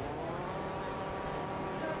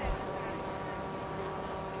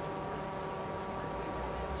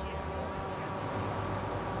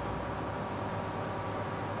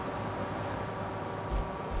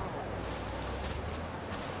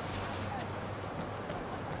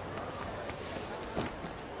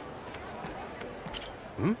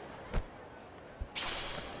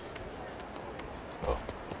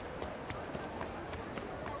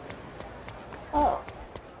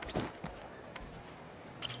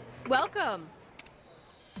 Welcome.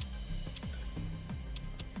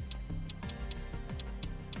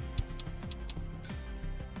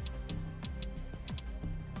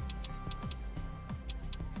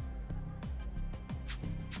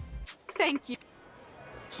 Thank you.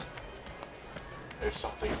 There's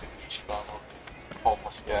some things that can get you on a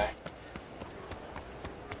homeless guy.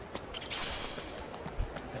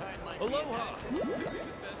 Aloha!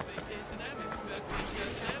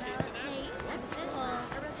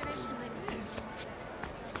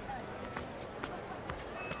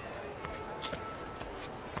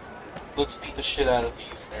 Let's beat the shit out of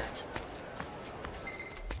these nerds.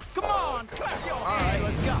 Come on, clap your hands! Alright,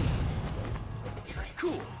 let's go.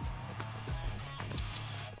 Cool.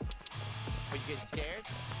 Are you getting scared?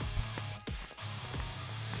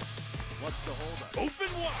 What's the holdup?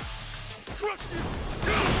 Open wide! Crush it!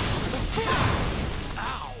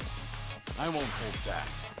 Ow! I won't hold back.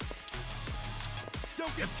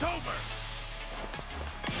 Don't get sober!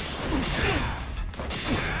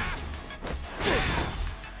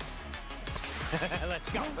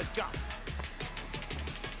 Let's go, let's go.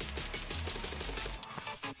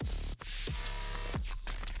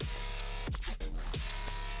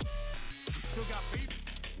 You still got beef?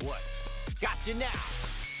 What? Gotcha now.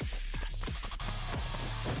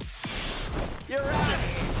 You're out of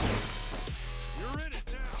here. You're in it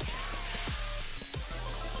now.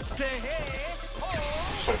 Say hey, ho.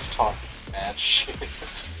 Starts talking mad shit.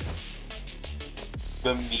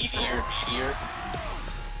 The meteor.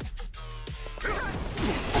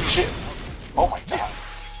 Oh shit. Oh my god.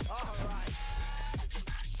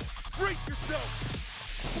 Brace yourself!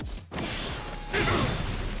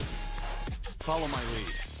 Follow my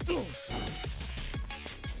lead.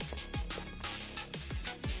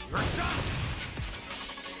 You're done!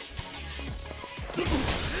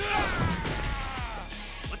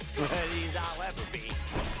 Ready as I'll ever be.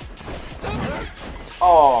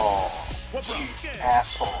 Oh, you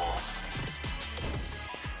asshole.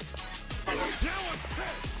 Now I'm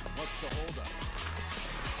pissed! What's the holdup?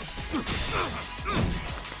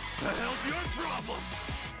 The hell's your problem?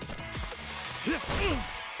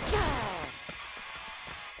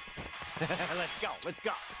 Let's go, let's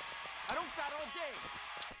go. I don't got all day.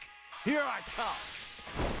 Here I come.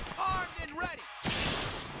 Armed and ready.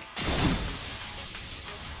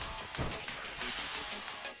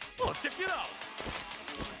 Oh, check it out!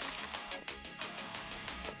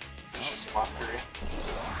 Vicious mockery.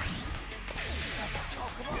 That's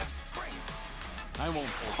all good. I won't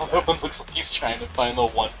hold That one looks like he's trying to find the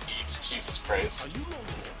one piece. Jesus Christ. Are you local?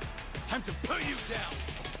 Time to put you down!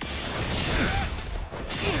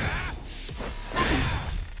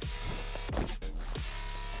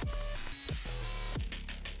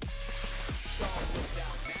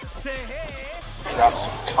 Say hey. Drop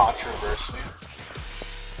some controversy.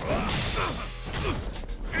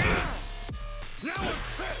 Now I'm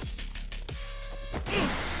pissed!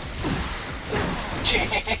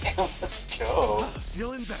 Damn, let's go.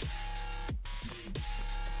 Feeling better.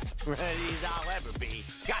 Ready as I'll ever be.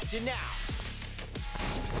 Gotcha now.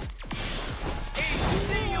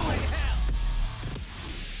 See you in hell.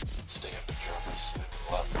 Stay up and drop this to the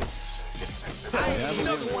left. This is so I getting ain't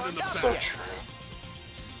another one in the so back. true.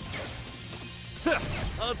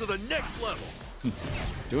 On to the next level!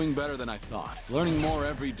 Doing better than I thought. Learning more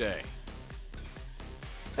every day.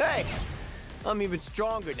 Hey, I'm even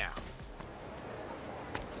stronger now.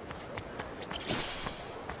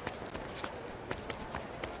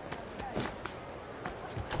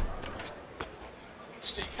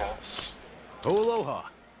 Steakhouse. Aloha.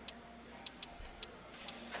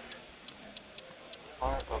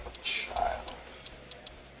 Heart of a child.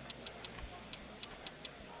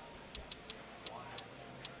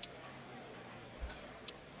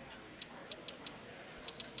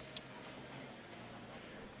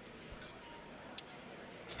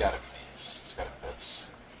 It's gotta be this. It's gotta be this.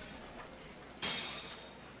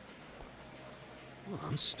 Well,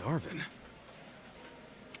 I'm starving.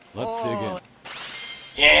 Let's dig in.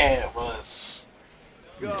 Yeah, it was.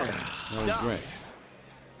 Go. That was great.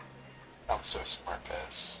 I'm so smart,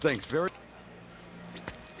 guys. Thanks very.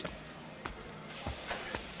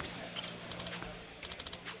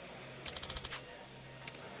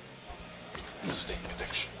 Steak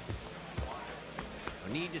addiction.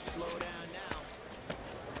 I need to slow down now.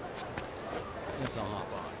 Guess I'll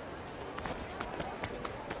hop on.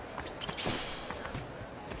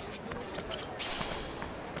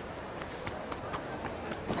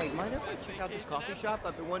 Hey, mind if I check out this coffee shop?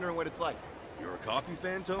 I've been wondering what it's like. You're a coffee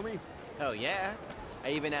fan, Tommy? Hell yeah. I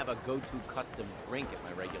even have a go-to custom drink at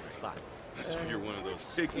my regular spot. So you're one of those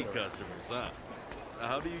picky customers, huh?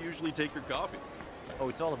 How do you usually take your coffee? Oh,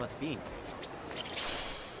 it's all about the beans.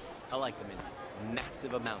 I like them in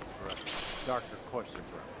massive amounts for a darker, coarser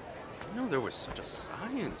brew. I know there was such a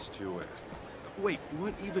science to it. Wait,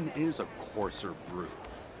 what even is a coarser brew?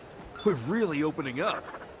 We're really opening up.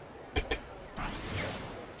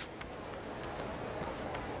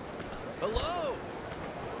 Hello!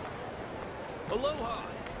 Aloha!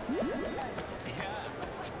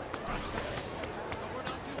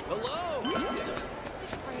 Hello!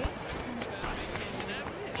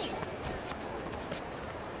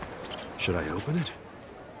 Should I open it?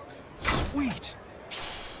 Sweet!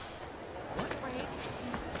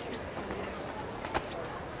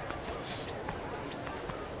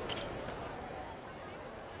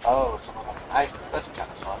 Oh, it's a little ice. That's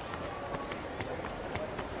kind of fun.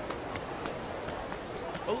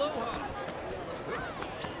 Aloha!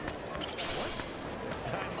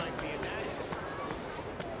 That might be a nice.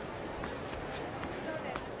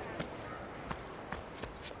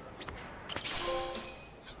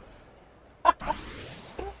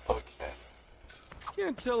 Okay.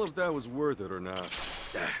 Can't tell if that was worth it or not.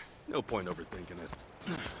 No point overthinking it.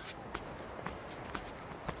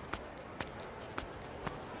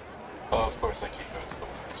 Oh, of course I keep going to the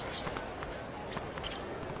women's restroom.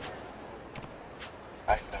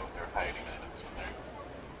 I know they're hiding items in there.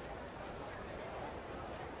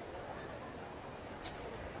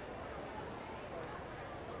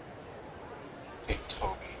 Hey,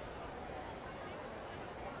 Toby.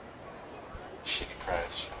 Shitty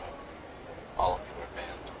prize show. All of you are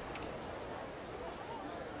banned.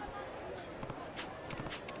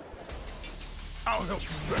 I'll help you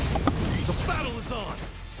rescue. The battle is on.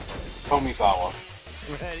 Tomizawa.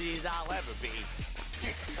 Ready as I'll ever be.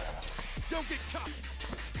 Don't get caught.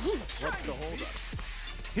 What's the holdup?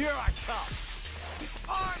 Here I come.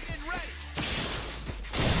 Armed and ready.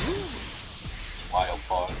 Wild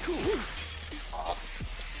bug.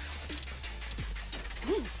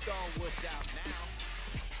 All whipped out now.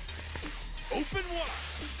 Open wide.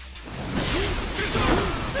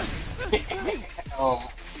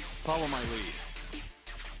 Follow my lead.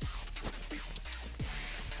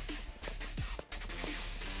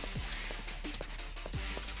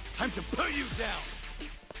 Time to put you down.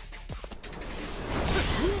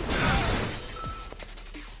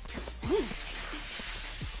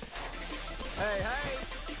 Hey, hey.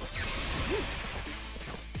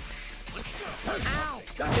 Ow!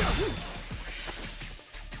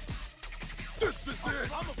 This is it. I'm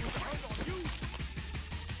gonna put the hurt on you.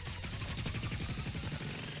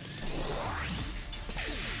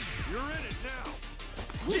 You're in it now.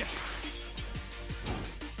 Yeah.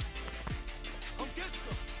 I'll get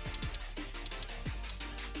some.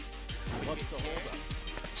 What's the holdup?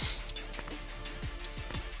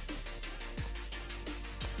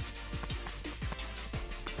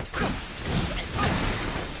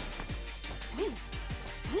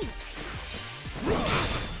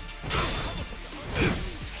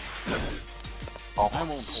 I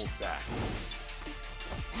won't hold back.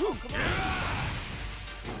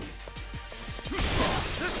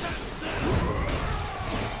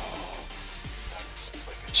 Seems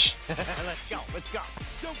like a sh. Let's go, let's go.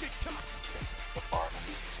 Don't get caught. The bar.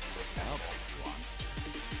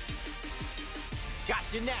 Got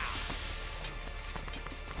you now.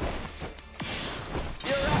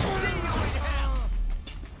 You're up.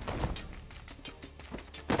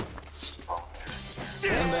 See you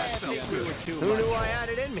in hell. Who knew I had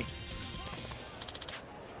it in me?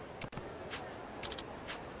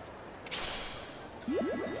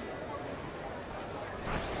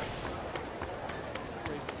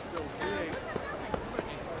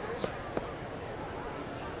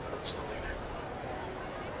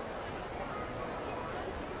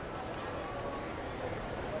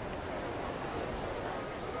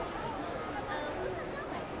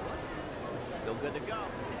 Still good to go.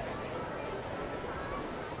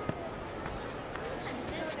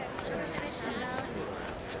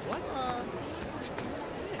 What?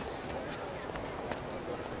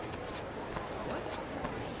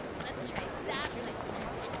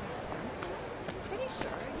 Pretty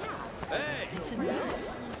sure, yeah. Hey! It's a no.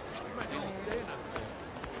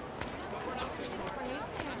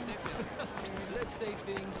 Let's say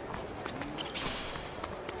things.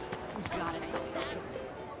 You gotta tell me.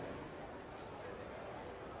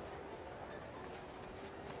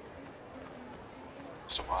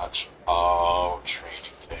 To watch. Oh,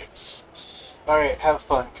 training tapes. Alright, have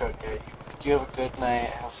fun, Koge. You have a good night.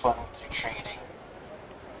 Have fun with your training.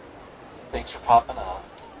 Thanks for popping on.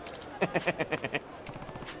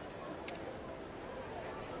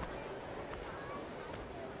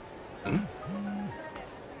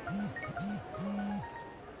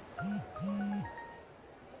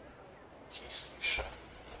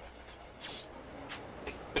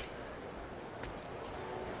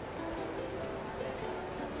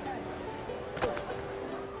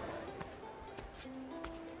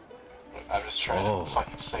 I'm just trying to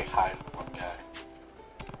fucking say hi to one guy.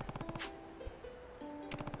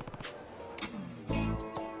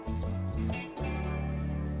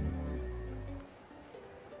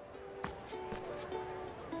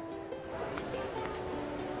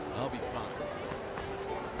 I'll be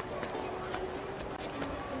fine.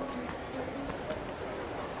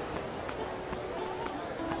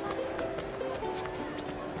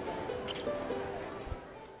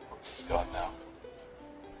 Once he's gone now.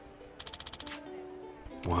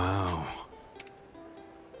 Wow.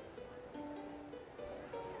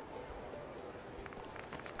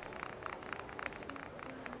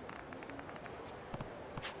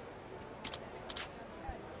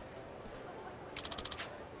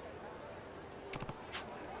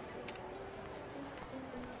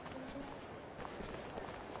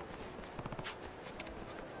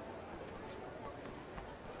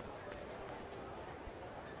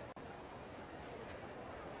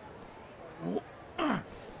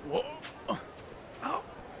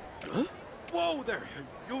 Whoa there!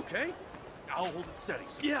 You okay? I'll hold it steady.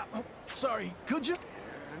 Yeah, sorry. Could you?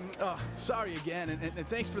 Sorry again, and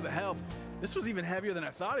thanks for the help. This was even heavier than I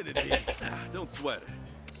thought it'd be. Don't sweat it.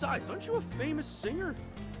 Besides, aren't you a famous singer?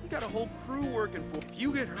 You got a whole crew working for. If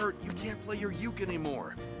you get hurt, you can't play your uke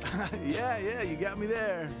anymore. Yeah, you got me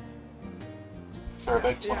there. For a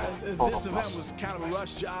big This event was kind of a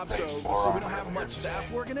rush job, so we don't have much staff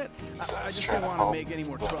working it. I just didn't want to make any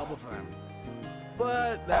more trouble for them.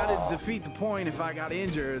 But that'd defeat the point if I got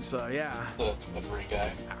injured, so yeah. The delivery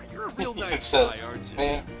guy. You're a real He nice said, guy, aren't you?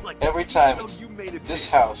 man, Like, every time you know, it's you made it this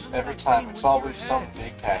big. house, every time it's always some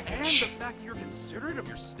big And the package. fact that you're considerate of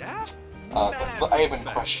your staff? The item in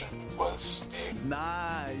question was a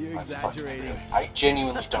Nah, you're I fucking exaggerating. really- I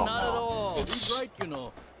genuinely don't Not at know. all. It's He's right, you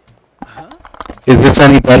know. Is this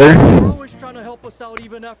any better? You're always trying to help us out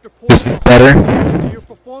even after Is pouring it better? into your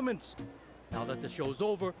performance. Now that the show's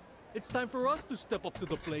over, it's time for us to step up to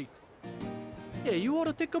the plate. Yeah, you ought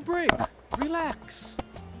to take a break. Relax.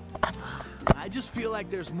 I just feel like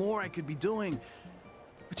there's more I could be doing.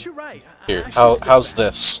 But you're right. here. I should step How's back.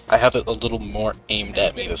 this? I have it a little more aimed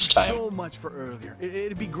at me this Thank you time. so much for earlier.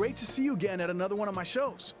 It'd be great to see you again at another one of my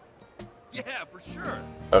shows. Yeah, for sure.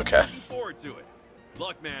 Okay. Looking forward to it.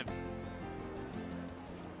 Luck, man.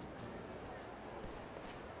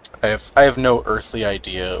 I have no earthly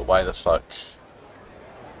idea why the fuck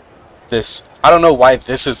this. I don't know why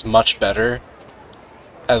this is much better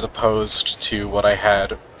as opposed to what I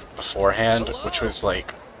had beforehand, which was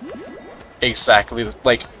like exactly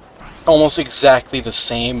like almost exactly the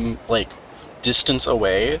same like distance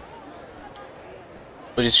away,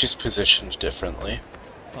 but it's just positioned differently.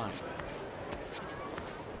 Fine.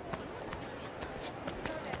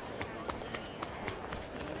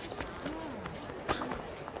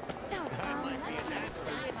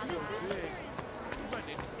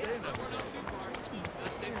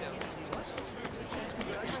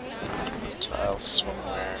 Tile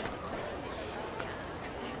swimwear.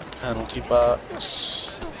 Penalty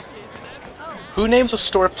box. Who names a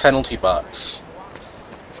store penalty box?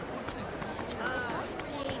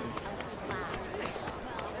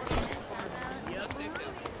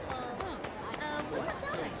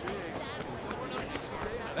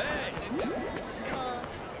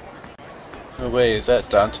 No way, is that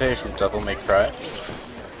Dante from Devil May Cry? I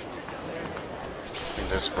mean,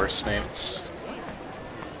 there's worse names.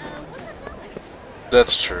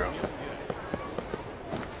 That's true.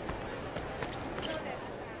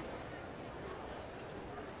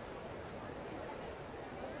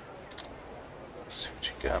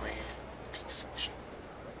 Tsuchigami PC.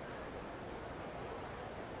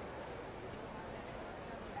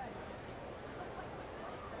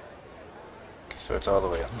 Okay, so it's all the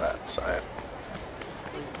way on that side.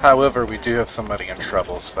 However, we do have somebody in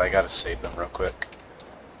trouble, so I gotta save them real quick.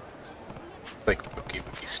 Like Wookie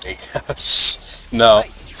Wookie Steakhouse. No,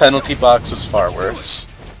 penalty box is far worse.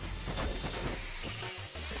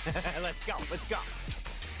 Let's go, let's go.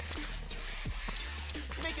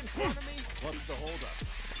 Making fun of me? What's the holdup?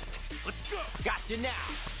 Let's go. Gotcha now.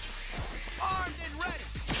 Armed and ready.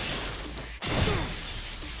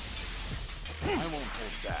 I won't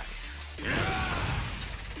hold back.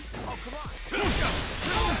 Oh, come on.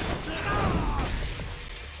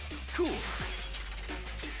 Cool.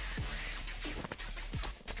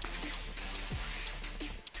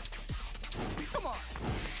 Come on.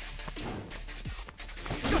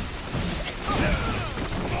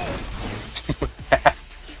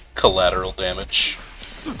 Collateral damage.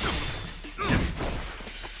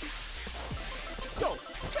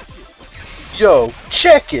 Yo,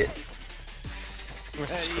 check it!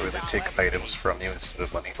 That's where they take items from you instead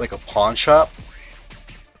of money. Like a pawn shop?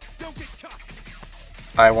 Don't get caught.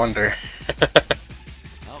 I wonder.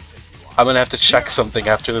 I'm gonna have to check something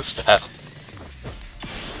after this battle.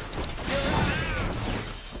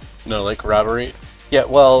 No, like robbery? Yeah,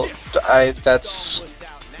 well, that's...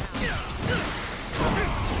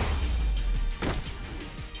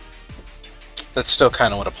 That's still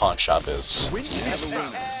kind of what a pawn shop is.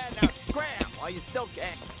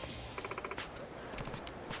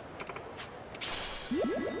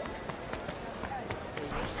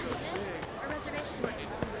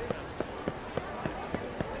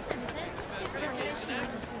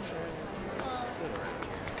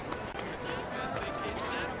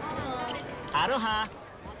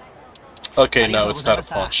 Okay, no, it's not a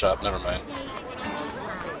pawn shop, never mind.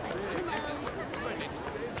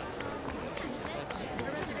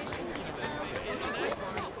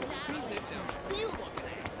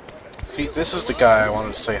 See, this is the guy I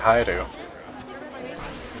wanted to say hi to.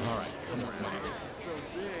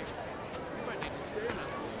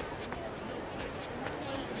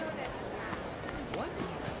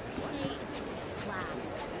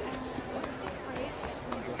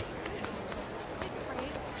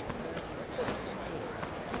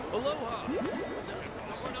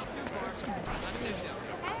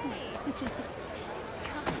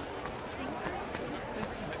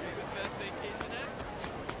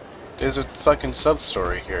 There's a fucking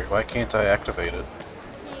sub-story here. Why can't I activate it?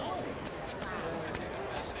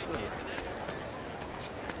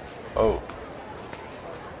 Oh.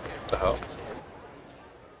 What the hell?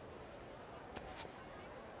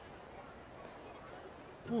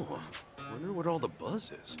 Oh, wonder what all the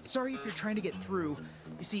buzz is. Sorry if you're trying to get through.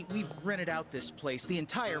 You see, we've rented out this place, the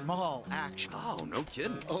entire mall, actually. Oh, no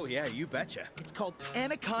kidding. Oh, yeah, you betcha. It's called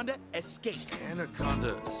Anaconda Escape.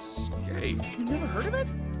 Anaconda Escape? You never heard of it?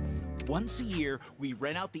 Once a year, we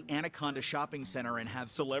rent out the Anaconda Shopping Center and have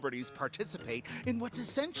celebrities participate in what's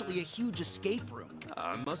essentially a huge escape room.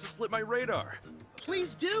 Must have slipped my radar.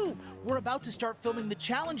 Please do! We're about to start filming the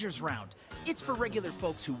Challengers round. It's for regular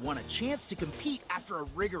folks who want a chance to compete after a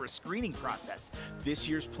rigorous screening process. This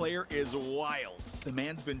year's player is wild. The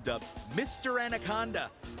man's been dubbed Mr. Anaconda.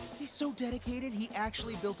 He's so dedicated, he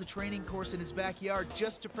actually built a training course in his backyard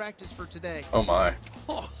just to practice for today. Oh my.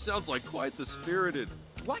 Oh, sounds like quite the spirited.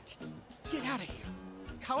 What? Get out of here.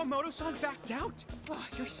 Kawamoto-san backed out? Oh,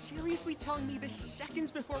 you're seriously telling me this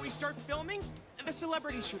seconds before we start filming? The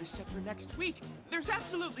celebrity shoot is set for next week. There's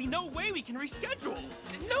absolutely no way we can reschedule.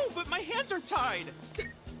 No, but my hands are tied.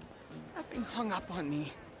 Effing hung up on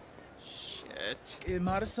me. Shit.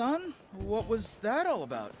 Imada-san, what was that all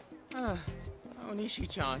about?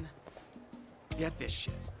 Onishi-chan. Get this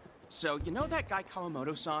shit. So, you know that guy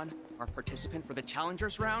Kawamoto-san, our participant for the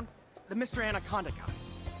Challengers round? The Mr. Anaconda guy.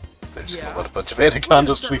 They're just gonna let a bunch of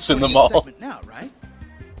anacondas loose in the mall. Now, right?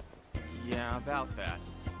 Yeah, about that.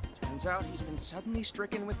 Turns out he's been suddenly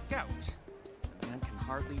stricken with gout. The man can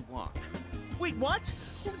hardly walk. Wait, what?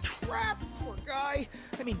 Holy crap, poor guy.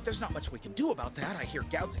 I mean, there's not much we can do about that. I hear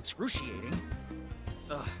gout's excruciating.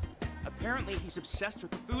 Ugh. Apparently he's obsessed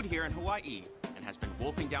with the food here in Hawaii and has been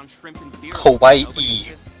wolfing down shrimp and beer. Hawaii.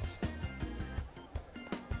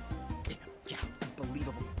 Damn, yeah,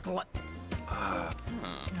 unbelievable glut.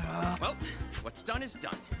 Well, what's done is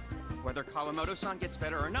done. Whether Kawamoto-san gets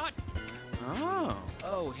better or not. Oh.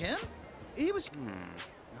 Oh, him? He was...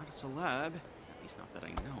 Not a celeb. At least not that I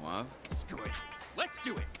know of. Screw it. Let's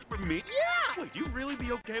do it. For me? Yeah! Wait, you really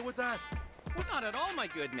be okay with that? Well, not at all, my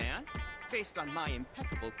good man. Based on my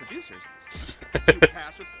impeccable producer's instinct, you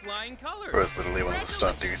pass with flying colors. I was literally one of the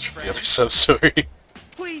stunt dudes from the other sub-story.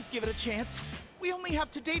 Please give it a chance. We only have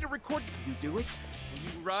today to record. You do it? Will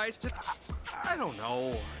you rise to... I don't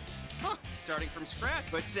know. Huh, starting from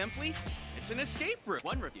scratch, but simply, it's an escape room.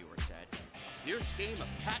 One reviewer said, a fierce game of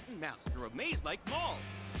cat and mouse through a maze-like mall.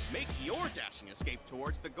 Make your dashing escape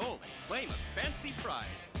towards the goal and claim a fancy prize.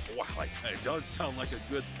 Wow, it does sound like a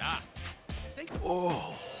good... Take...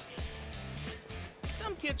 Oh...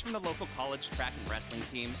 Some kids from the local college track and wrestling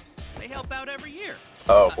teams, they help out every year.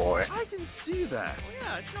 Oh boy. I can see that. Well,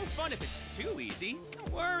 yeah, it's no fun if it's too easy.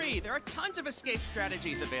 Don't worry, there are tons of escape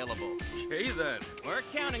strategies available. Okay then. We're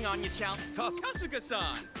counting on you, Challenge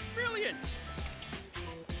Kasuga-san. Brilliant.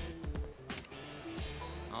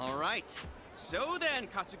 All right. So then,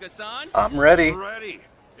 Kasuga-san. I'm ready. Ready.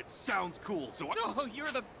 It sounds cool, so Oh,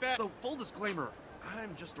 you're the best. So, full disclaimer,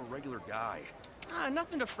 I'm just a regular guy.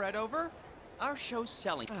 Nothing to fret over. Our show's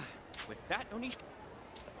selling. With that, Onishi...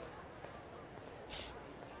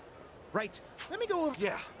 Right. Let me go over...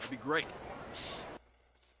 Yeah, that'd be great.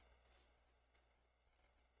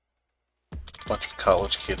 Bunch of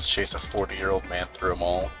college kids chase a 40-year-old man through a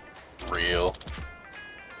mall. Real.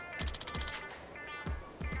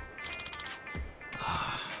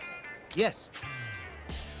 Yes.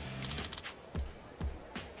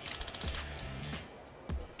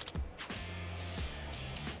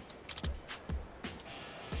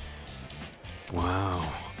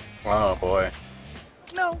 Wow. Oh boy.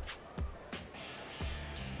 No.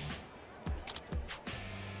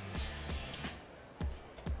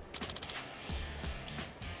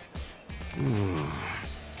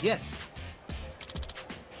 Yes.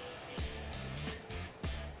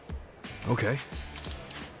 Okay.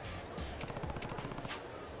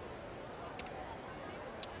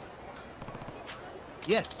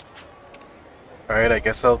 Yes. Alright, I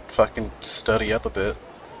guess I'll fucking study up a bit.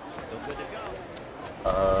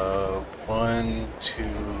 1, 2,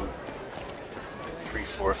 3,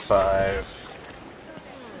 4, 5,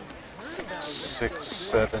 6,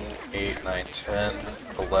 7, 8, 9, 10,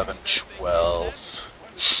 11, 12.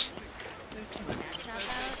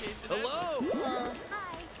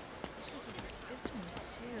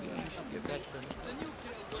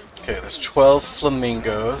 Okay, there's 12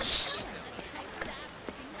 flamingos.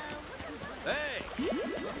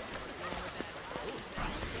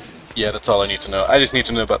 Yeah, that's all I need to know. I just need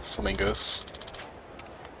to know about the flamingos.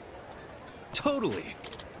 Totally.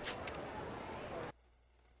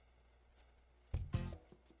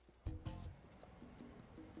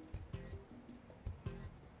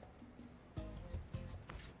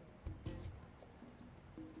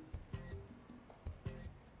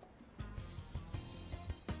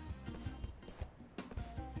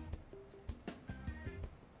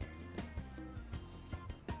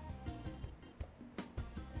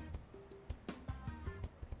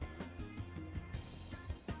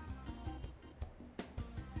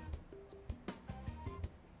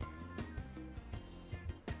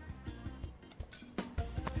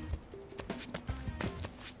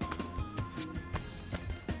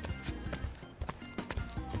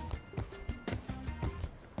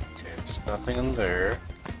 There's nothing in there.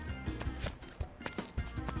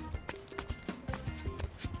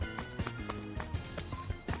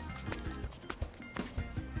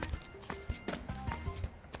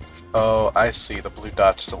 Oh, I see. The blue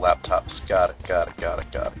dots to the laptops. Got it, got it, got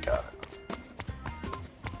it, got it, got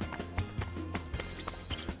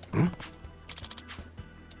it.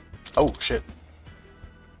 Oh, shit.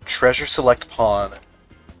 Treasure select pawn.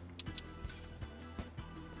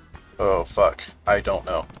 Oh, fuck. I don't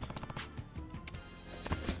know.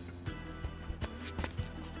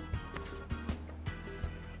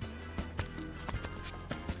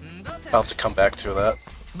 I'll have to come back to that.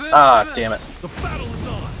 Ah, damn it. The battle is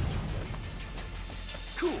on.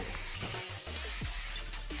 Cool.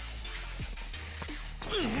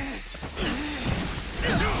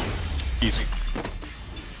 Easy.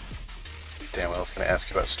 Damn, I was gonna ask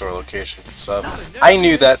you about store location and stuff. I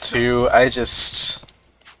knew that too, I just...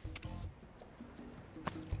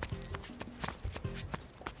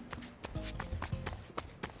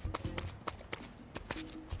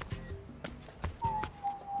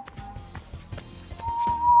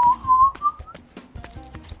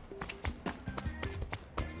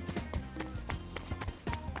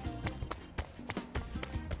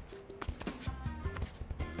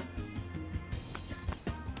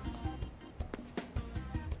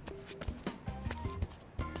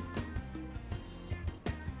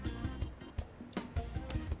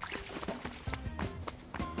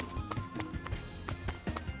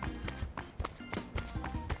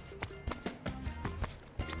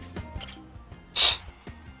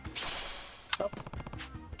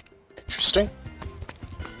 Interesting.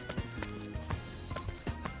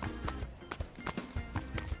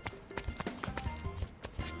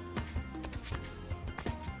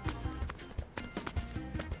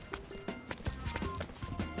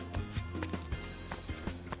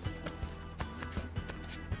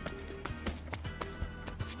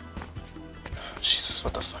 Jesus,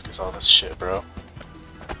 what the fuck is all this shit, bro?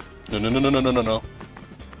 No, no, no, no, no, no, no, no.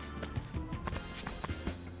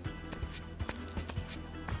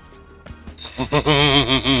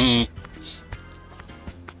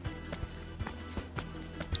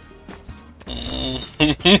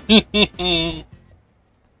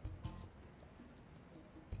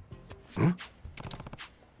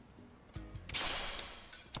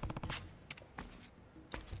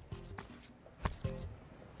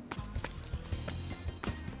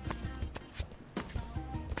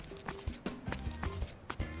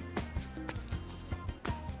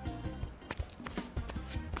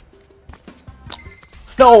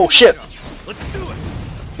 No, shit! Let's do it.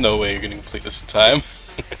 No way you're gonna complete this in time.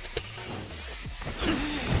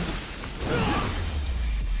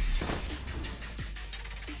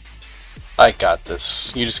 I got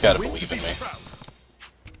this. You just gotta believe in me.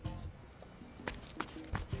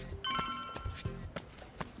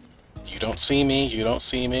 don't see me, you don't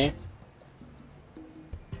see me.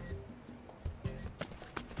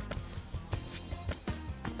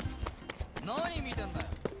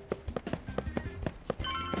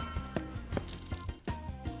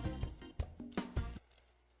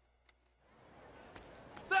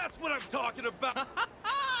 That's what I'm talking about!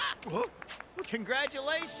 What?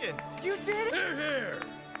 Congratulations! You did it! Here, here!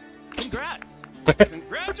 Congrats!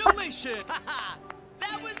 Congratulations!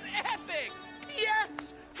 That was epic!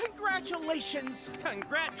 Yes! Congratulations!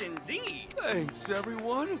 Congrats indeed! Thanks,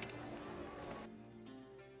 everyone!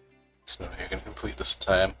 There's no way you're gonna complete this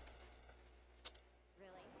time.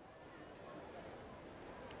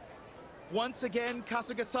 Once again,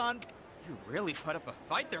 Kasuga-san. You really put up a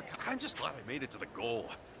fight there. I'm just glad I made it to the goal.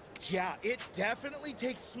 Yeah, it definitely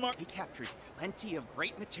takes smart. We captured plenty of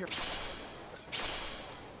great material.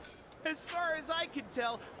 As far as I can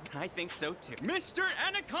tell, I think so too. Mr.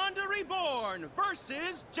 Anaconda Reborn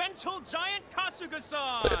versus Gentle Giant I have to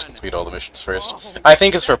Kasuga-san. complete all the missions first. I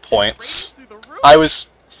think it's for points.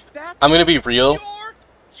 I'm gonna be real.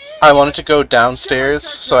 I wanted to go downstairs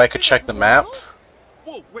so I could check the map.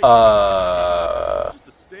 Whoa, wait. Just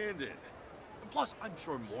a stand-in. Plus, I'm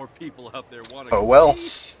sure more people out there want to. Oh well.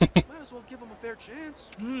 Might as well give them a fair chance.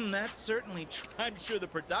 That's certainly true. I'm sure the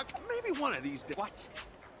production. Maybe one of these days. What?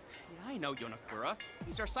 Yeah, I know Yonakura.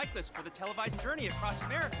 These are cyclists for the televised journey across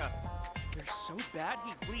America. They're so bad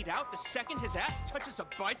he'd bleed out the second his ass touches a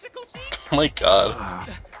bicycle seat? Oh my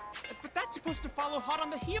god. But that's supposed to follow hot on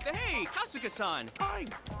the heel. Hey, Kasuga-san! I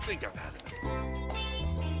think I've had enough.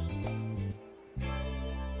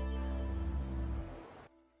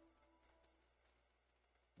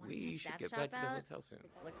 We should get back to the hotel soon.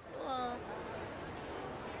 Looks cool.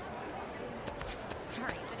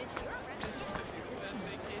 Sorry, but it's your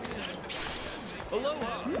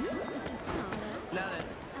Aloha!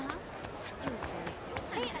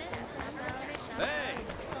 Hey!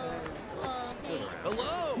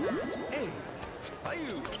 Hello! Hey! How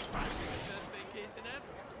you?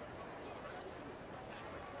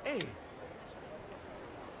 Hey!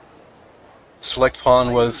 Select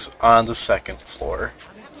pawn was on the second floor.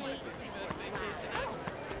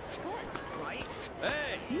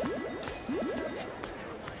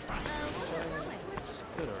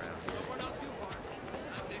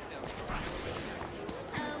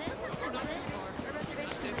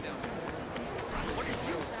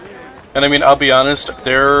 And I mean, I'll be honest,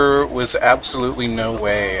 there was absolutely no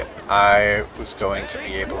way I was going to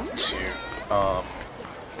be able to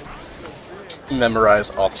memorize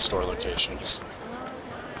all the store locations.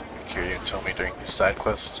 Kiryu told me during these side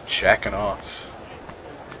quests, jacking off.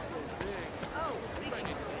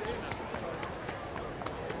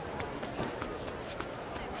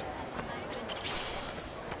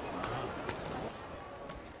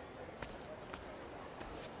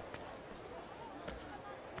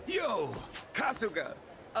 Yo, Kasuga,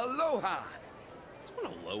 aloha.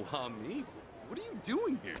 Don't aloha me. What are you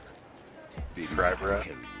doing here? Frybra.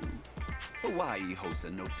 Hawaii hosts a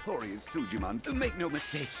notorious Sujiman. Make no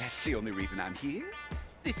mistake, that's the only reason I'm here.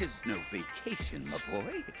 This is no vacation, my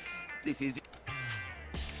boy. This is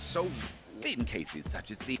so in cases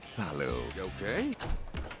such as the follow. Okay.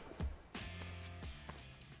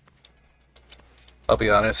 I'll be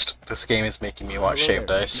honest, this game is making me want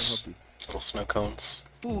shaved ice. Little snow cones.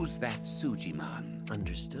 Who's that Sujiman?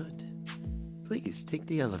 Understood. Please take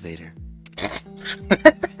the elevator.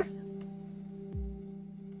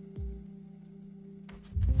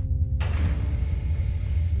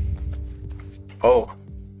 Oh.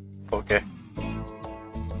 Okay.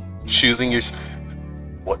 Choosing your...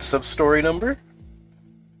 What sub-story number?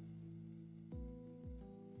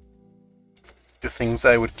 The things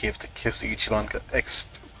I would give to kiss Ichiban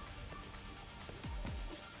X.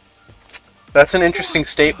 That's an interesting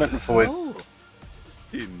statement, Void.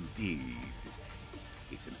 Indeed.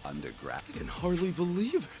 It's an underground. I can hardly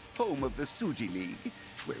believe it. Home of the Suji League,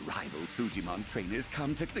 where rival Sujimon trainers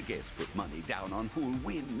come to the guests put money down on who'll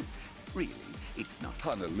win. Really, it's not.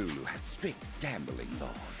 Honolulu has strict gambling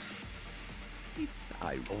laws. It's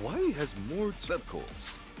Hawaii has more. Of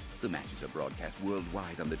course. The matches are broadcast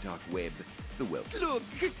worldwide on the dark web. The wealth. Look!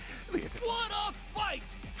 There's What a fight!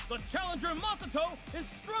 The challenger Masato is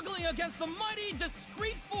struggling against the mighty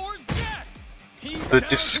Discreet Four's Jack! He's The down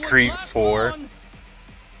to his Discreet last Four. one.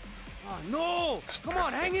 Oh, no! Come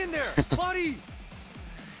on, hang in there, buddy!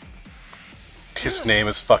 His name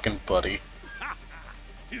is fucking Buddy.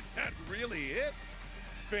 Is that really it?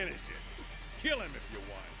 Finish it. Kill him if you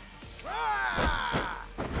want.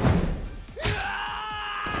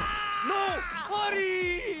 No,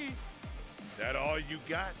 buddy! That all you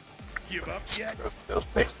got? Give up yet?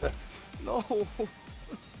 No.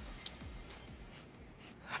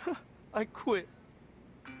 I quit.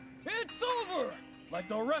 It's over! Like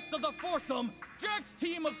the rest of the foursome, Jack's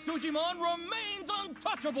team of Sujimon remains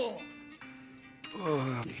untouchable!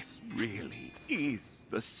 This really is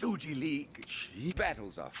the Suji League.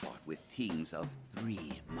 Battles are fought with teams of 3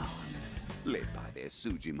 Mon, led by their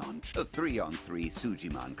Sujimon. A 3-on-3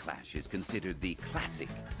 Sujimon clash is considered the classic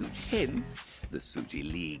Suji. Hence, the Suji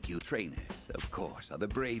League trainers, of course, are the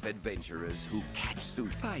brave adventurers who catch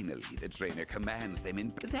Suji. Finally, the trainer commands them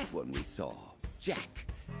in that one we saw. Jack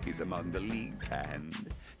is among the League's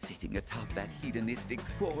hand, sitting atop that hedonistic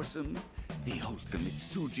foursome, the ultimate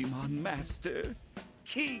Sujimon master,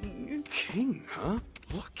 King. King, huh?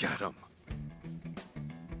 Look at him.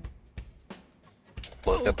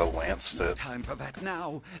 Look at the lance fit. Time for that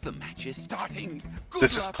now. The match is starting.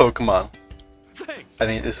 This is Pokemon. Thanks. I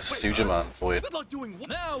mean, this is Sujimon, Void.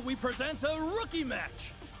 Now we present a rookie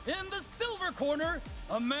match. In the silver corner,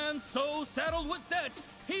 a man so saddled with debt,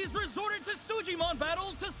 he's resorted to Sujimon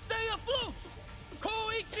battles to stay afloat.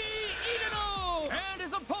 Koichi Idano! And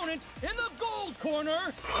his opponent in the gold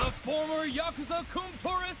corner, the former Yakuza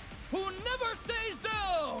tourist who never stays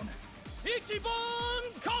down,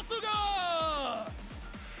 Ichiban Kasuga!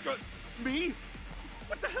 Me?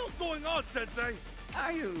 What the hell's going on, Sensei?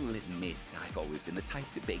 I'll admit I've always been the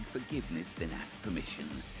type to beg forgiveness then ask permission.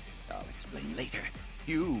 I'll explain later.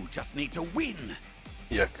 You just need to win!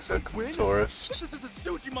 Yakuza tourist. This is a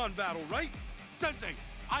Sujimon battle, right? Sensei,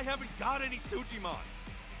 I haven't got any Sujimon.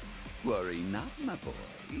 Worry not, my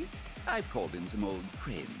boy. I've called in some old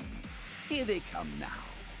friends. Here they come now.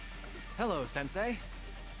 Hello, Sensei.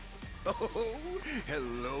 Oh,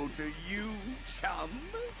 hello to you, chum.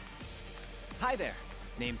 Hi there.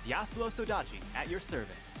 Name's Yasuo Sodachi, at your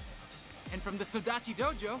service. And from the Sodachi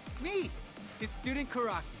Dojo, me, his student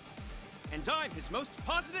Kuraki. And I'm his most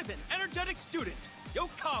positive and energetic student,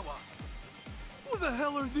 Yokawa. Who the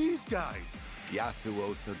hell are these guys?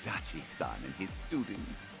 Yasuo Sodachi-san and his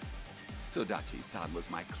students. Sodachi-san was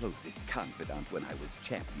my closest confidant when I was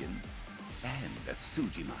champion, and a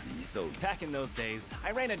Sujimon in his own. Back in those days,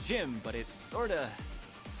 I ran a gym, but it sorta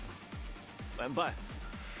went bust.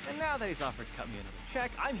 And now that he's offered to cut me another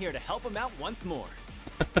check, I'm here to help him out once more.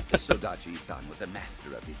 Sodachi-san was a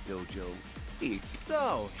master of his dojo.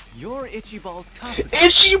 So, you're Ichibal's cousin.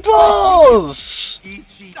 Ichiballs!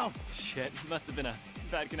 Oh, shit. Must have been a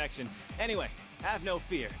bad connection. Anyway, have no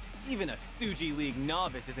fear. Even a Suji League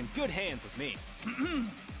novice is in good hands with me.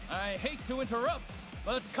 I hate to interrupt,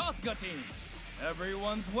 but Kasuga team,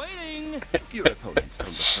 everyone's waiting. Your opponents don't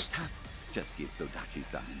look so tough. Just give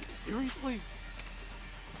Sodachi-san. Seriously?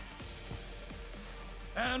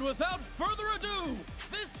 And without further ado,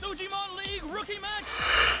 this Sujimon League rookie match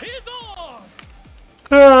is on!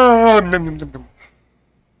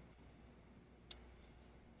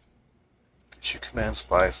 Issue commands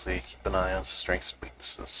wisely, keep an eye on strengths and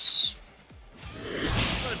weaknesses.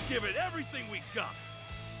 Let's give it everything we got.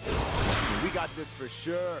 We got this for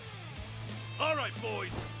sure. All right,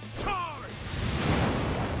 boys, charge!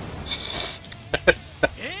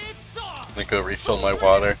 It's off! I'm gonna go refill my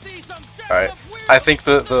water. Alright, I think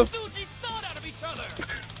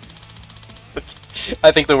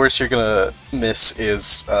I think the worst you're gonna miss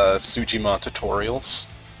is Sujimon tutorials.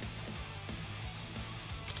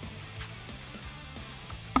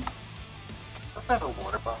 I have a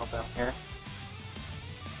water bottle down here.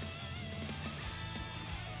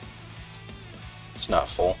 It's not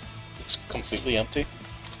full. It's completely empty.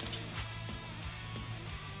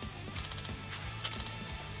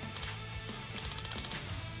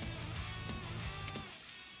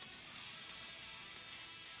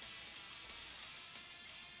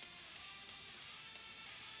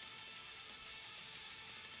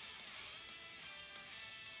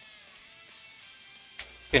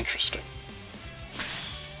 Interesting.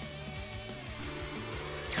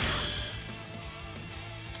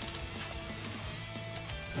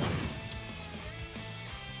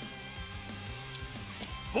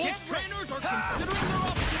 Both trainers are considering their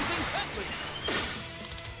options intently.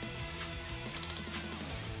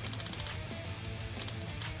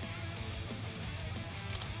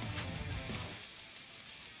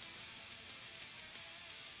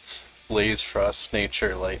 Blaze, frost,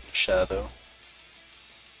 nature, light, and shadow.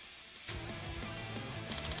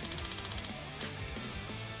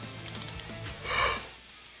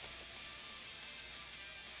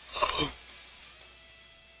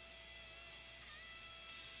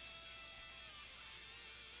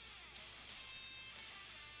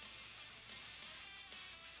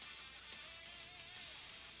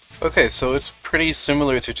 Okay, so it's pretty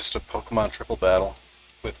similar to just a Pokemon triple battle,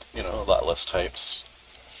 with, you know, a lot less types.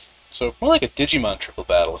 So more like a Digimon triple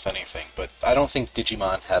battle, if anything. But I don't think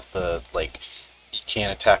Digimon have the, like, you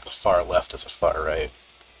can't attack the far left as a far right.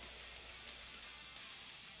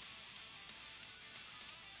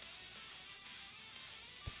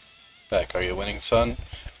 Back, are you winning, son?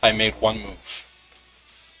 I made one move.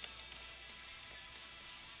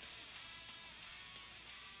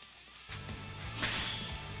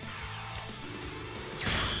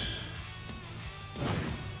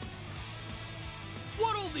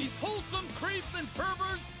 What'll these wholesome creeps and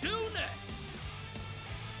perverts do next?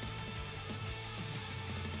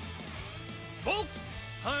 Folks,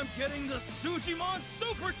 I'm getting the Sujimon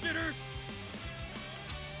Super Jitters!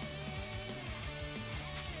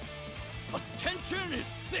 Attention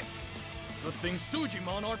is thick! Good thing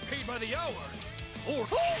Sujimon are paid by the hour! Or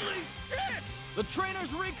holy shit! The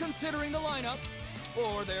trainer's reconsidering the lineup,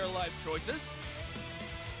 or their life choices.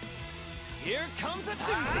 Here comes a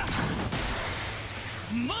doozy!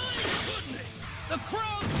 My goodness! The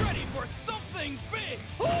crowd's ready for something big!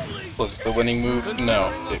 Holy Was it the winning move?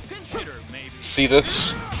 No. See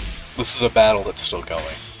this? This is a battle that's still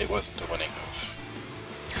going. It wasn't a winning move.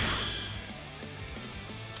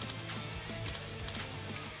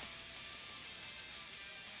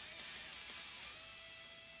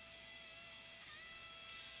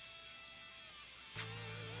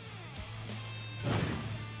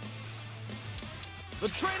 The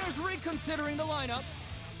trainer's reconsidering the lineup,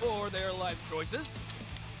 or their life choices.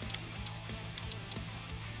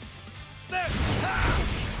 There!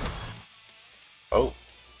 Oh.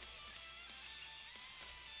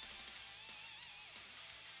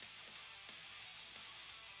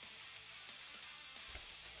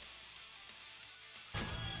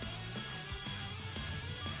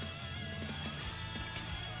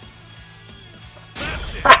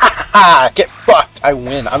 Get fucked! I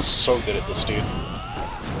win. I'm so good at this, dude.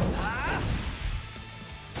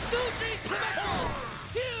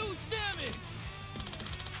 Huge damage!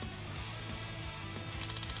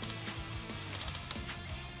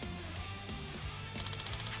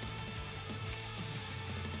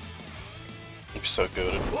 You're so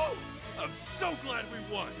good. Whoa! I'm so glad we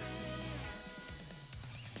won!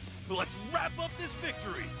 Let's wrap up this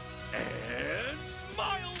victory! And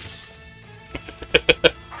smile!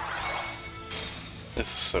 This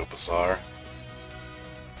is so bizarre.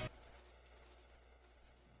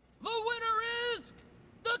 The winner is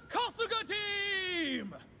the Kasuga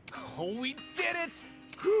team! Oh, we did it!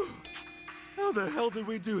 How the hell did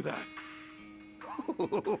we do that?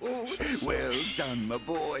 Well done, my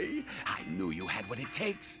boy. I knew you had what it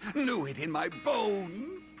takes. Knew it in my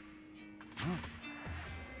bones.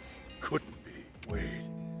 Couldn't be. Wait.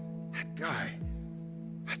 That guy.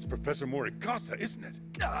 That's Professor Morikasa, isn't it?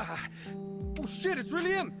 Oh shit, it's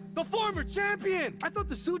really him! The former champion! I thought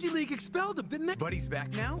the Suji League expelled him, didn't they? But he's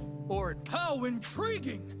back now? Or... How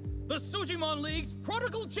intriguing! The Sujimon League's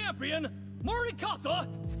prodigal champion, Morikasa,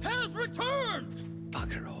 has returned!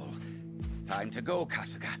 Bugger all. Time to go,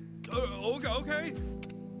 Kasuga. Okay.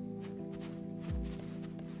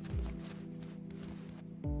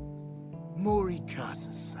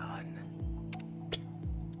 Morikasa-san.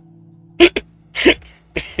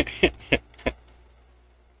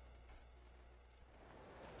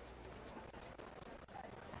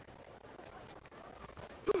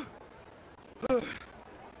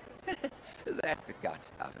 That got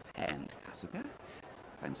out of hand, Kasuga.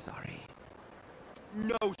 I'm sorry.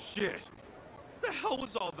 No shit! The hell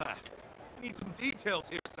was all that? Need some details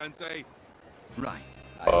here, Sensei. Right.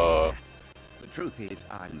 I know that. The truth is,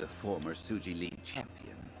 I'm the former Suji League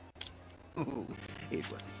champion. Ooh, it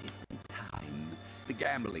was a different time. The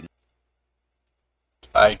gambling...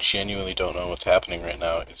 I genuinely don't know what's happening right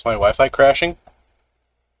now. Is my Wi-Fi crashing?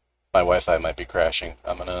 My Wi-Fi might be crashing.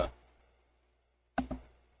 I'm gonna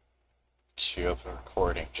queue up the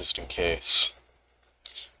recording just in case.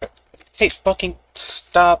 Hey, fucking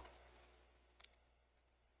stop.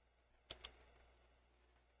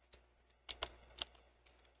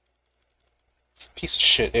 It's a piece of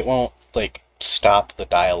shit. It won't, like, stop the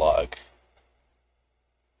dialogue.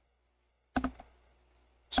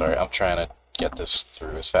 Sorry, I'm trying to get this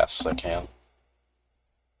through as fast as I can.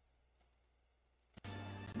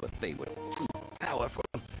 But they were too powerful.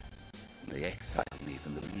 They exiled me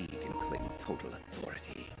from the League and claimed total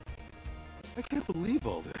authority. I can't believe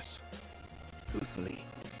all this. Truthfully,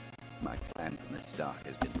 my plan from the start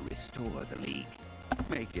has been to restore the League.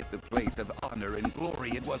 Make it the place of honor and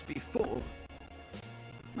glory it was before.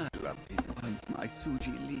 I loved it once, my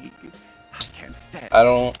Suji League. I can't stand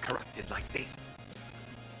corrupted like this.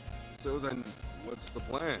 So then, what's the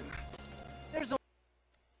plan? There's a...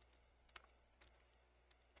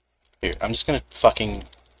 Here, I'm just gonna fucking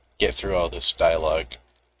get through all this dialogue.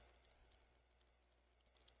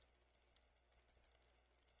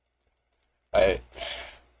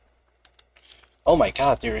 Oh my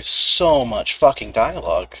god, there is so much fucking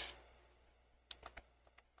dialogue.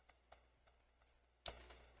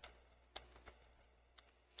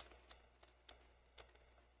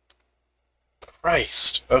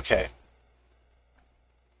 Christ. Okay.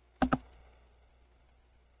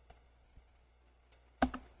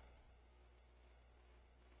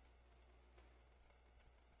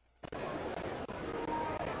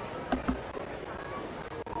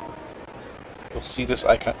 You'll see this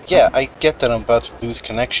icon. Yeah, I get that I'm about to lose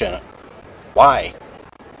connection. Why?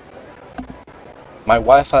 My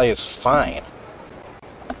Wi-Fi is fine.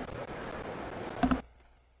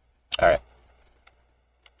 Alright.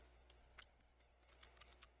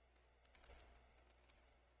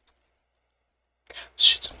 This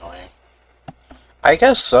shit's annoying. I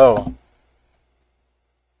guess so.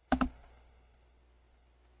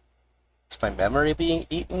 Is my memory being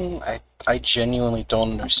eaten? I genuinely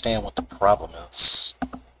don't understand what the problem is.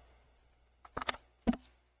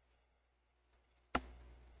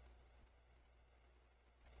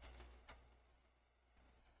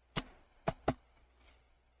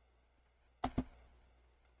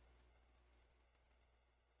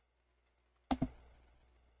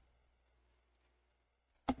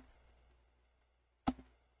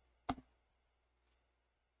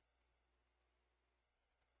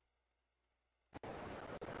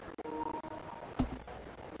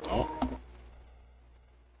 Oh.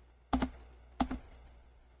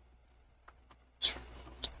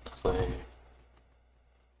 Play.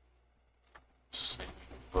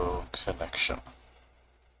 Single connection.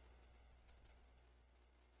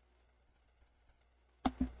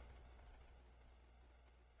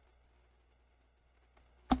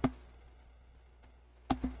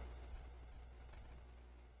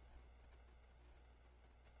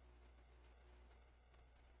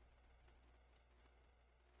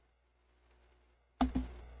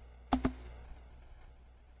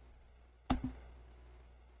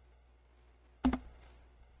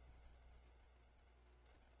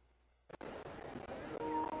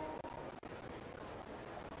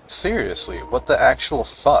 Seriously, what the actual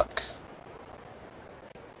fuck?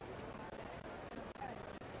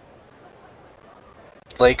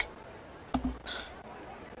 Like,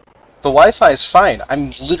 the Wi-Fi is fine.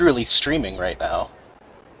 I'm literally streaming right now.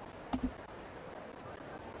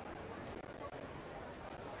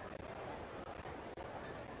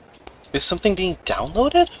 Is something being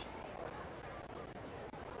downloaded?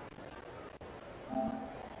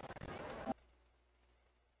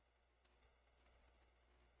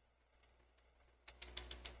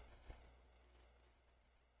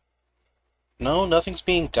 No, nothing's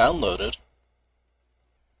being downloaded.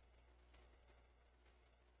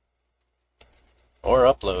 Or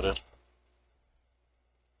uploaded.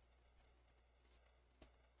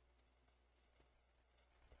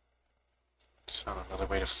 It's not another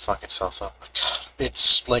way to fuck itself up. God,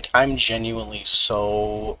 it's like, I'm genuinely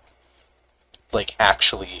so, like,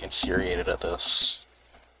 actually infuriated at this.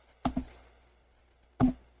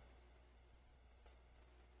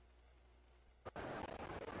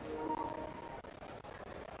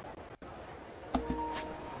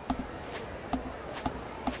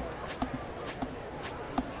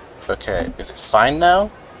 Okay, is it fine now?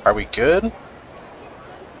 Are we good?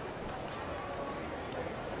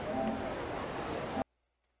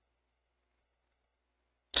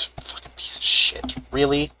 Fucking piece of shit.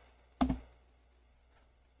 Really?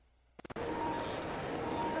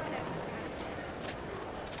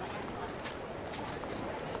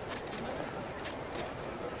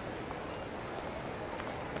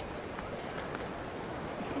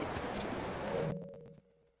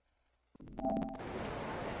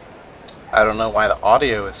 I don't know why the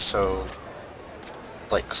audio is so,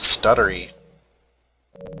 like, stuttery.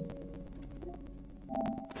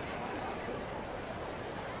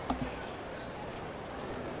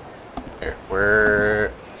 Here,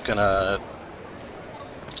 we're gonna...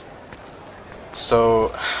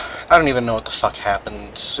 So, I don't even know what the fuck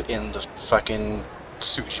happened in the fucking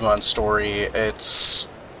Sujimon story. It's...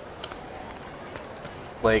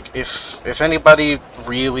 like, if anybody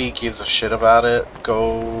really gives a shit about it,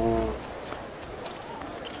 go...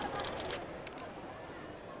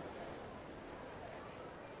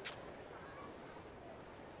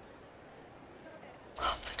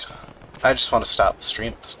 Oh my god. I just want to stop the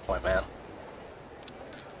stream at this point, man.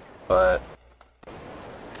 But...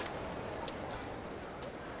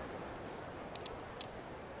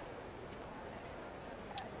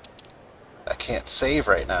 I can't save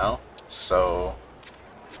right now, so...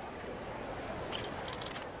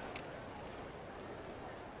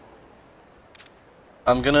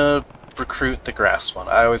 I'm gonna recruit the grass one.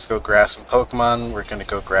 I always go grass in Pokemon. We're gonna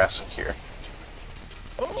go grass in here.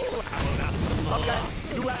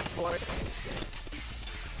 You asked for it.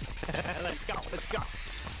 Let's go, let's go.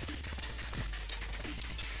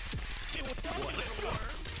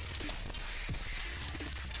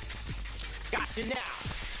 Gotcha now.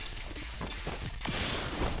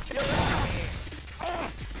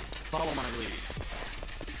 Follow my lead.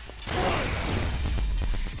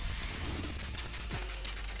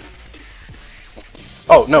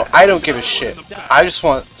 Oh, no, I don't give a shit. I just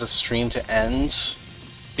want the stream to end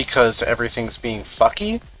because everything's being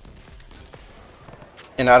fucky.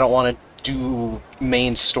 And I don't want to do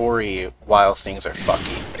main story while things are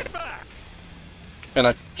fucky.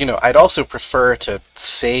 And, you know, I'd also prefer to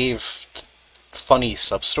save funny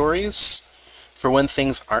sub-stories for when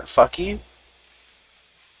things aren't fucky.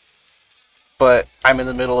 But I'm in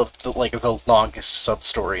the middle of, the longest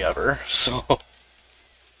sub-story ever, so...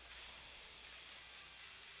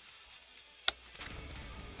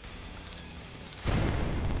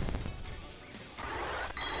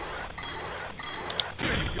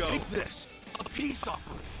 Take this. A peace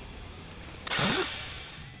offering.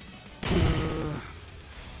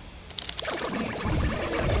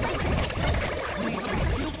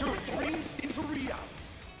 Filter dreams into reality.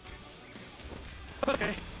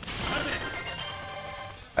 Okay.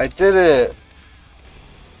 I did it!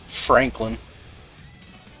 Franklin.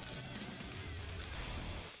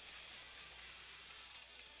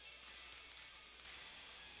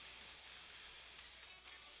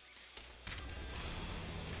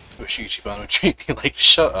 Wish Ichiban would treat me like,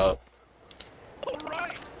 shut up.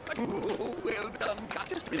 Alright! Oh, well done, guys.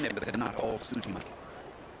 Just remember that not all Sujima.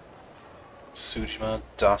 Sujima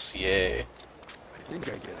dossier. I think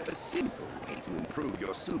I get it. A simple way to improve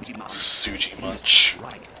your Sujima. Sujimunch.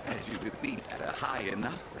 Right, as you defeat at a high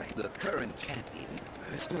enough rank the current champion.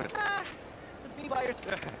 It's gonna... Be by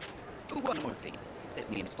yourself. One more thing.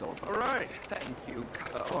 Let me install. Alright. Thank you.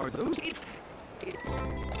 Are those it?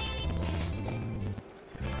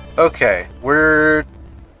 Okay, we're...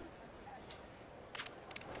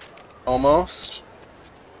 almost.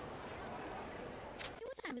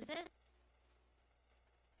 What time is it?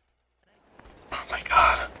 Oh my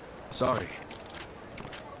god. Sorry.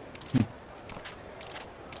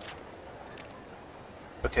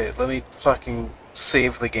 Okay, let me fucking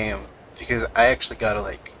save the game, because I actually gotta,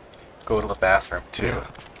 like, go to the bathroom, too.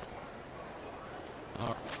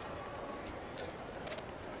 Yeah.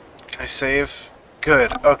 Can I save?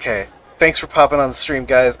 Good, okay. Thanks for popping on the stream,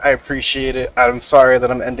 guys. I appreciate it. I'm sorry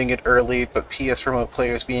that I'm ending it early, but PS Remote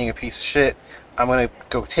Players being a piece of shit, I'm gonna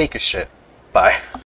go take a shit. Bye.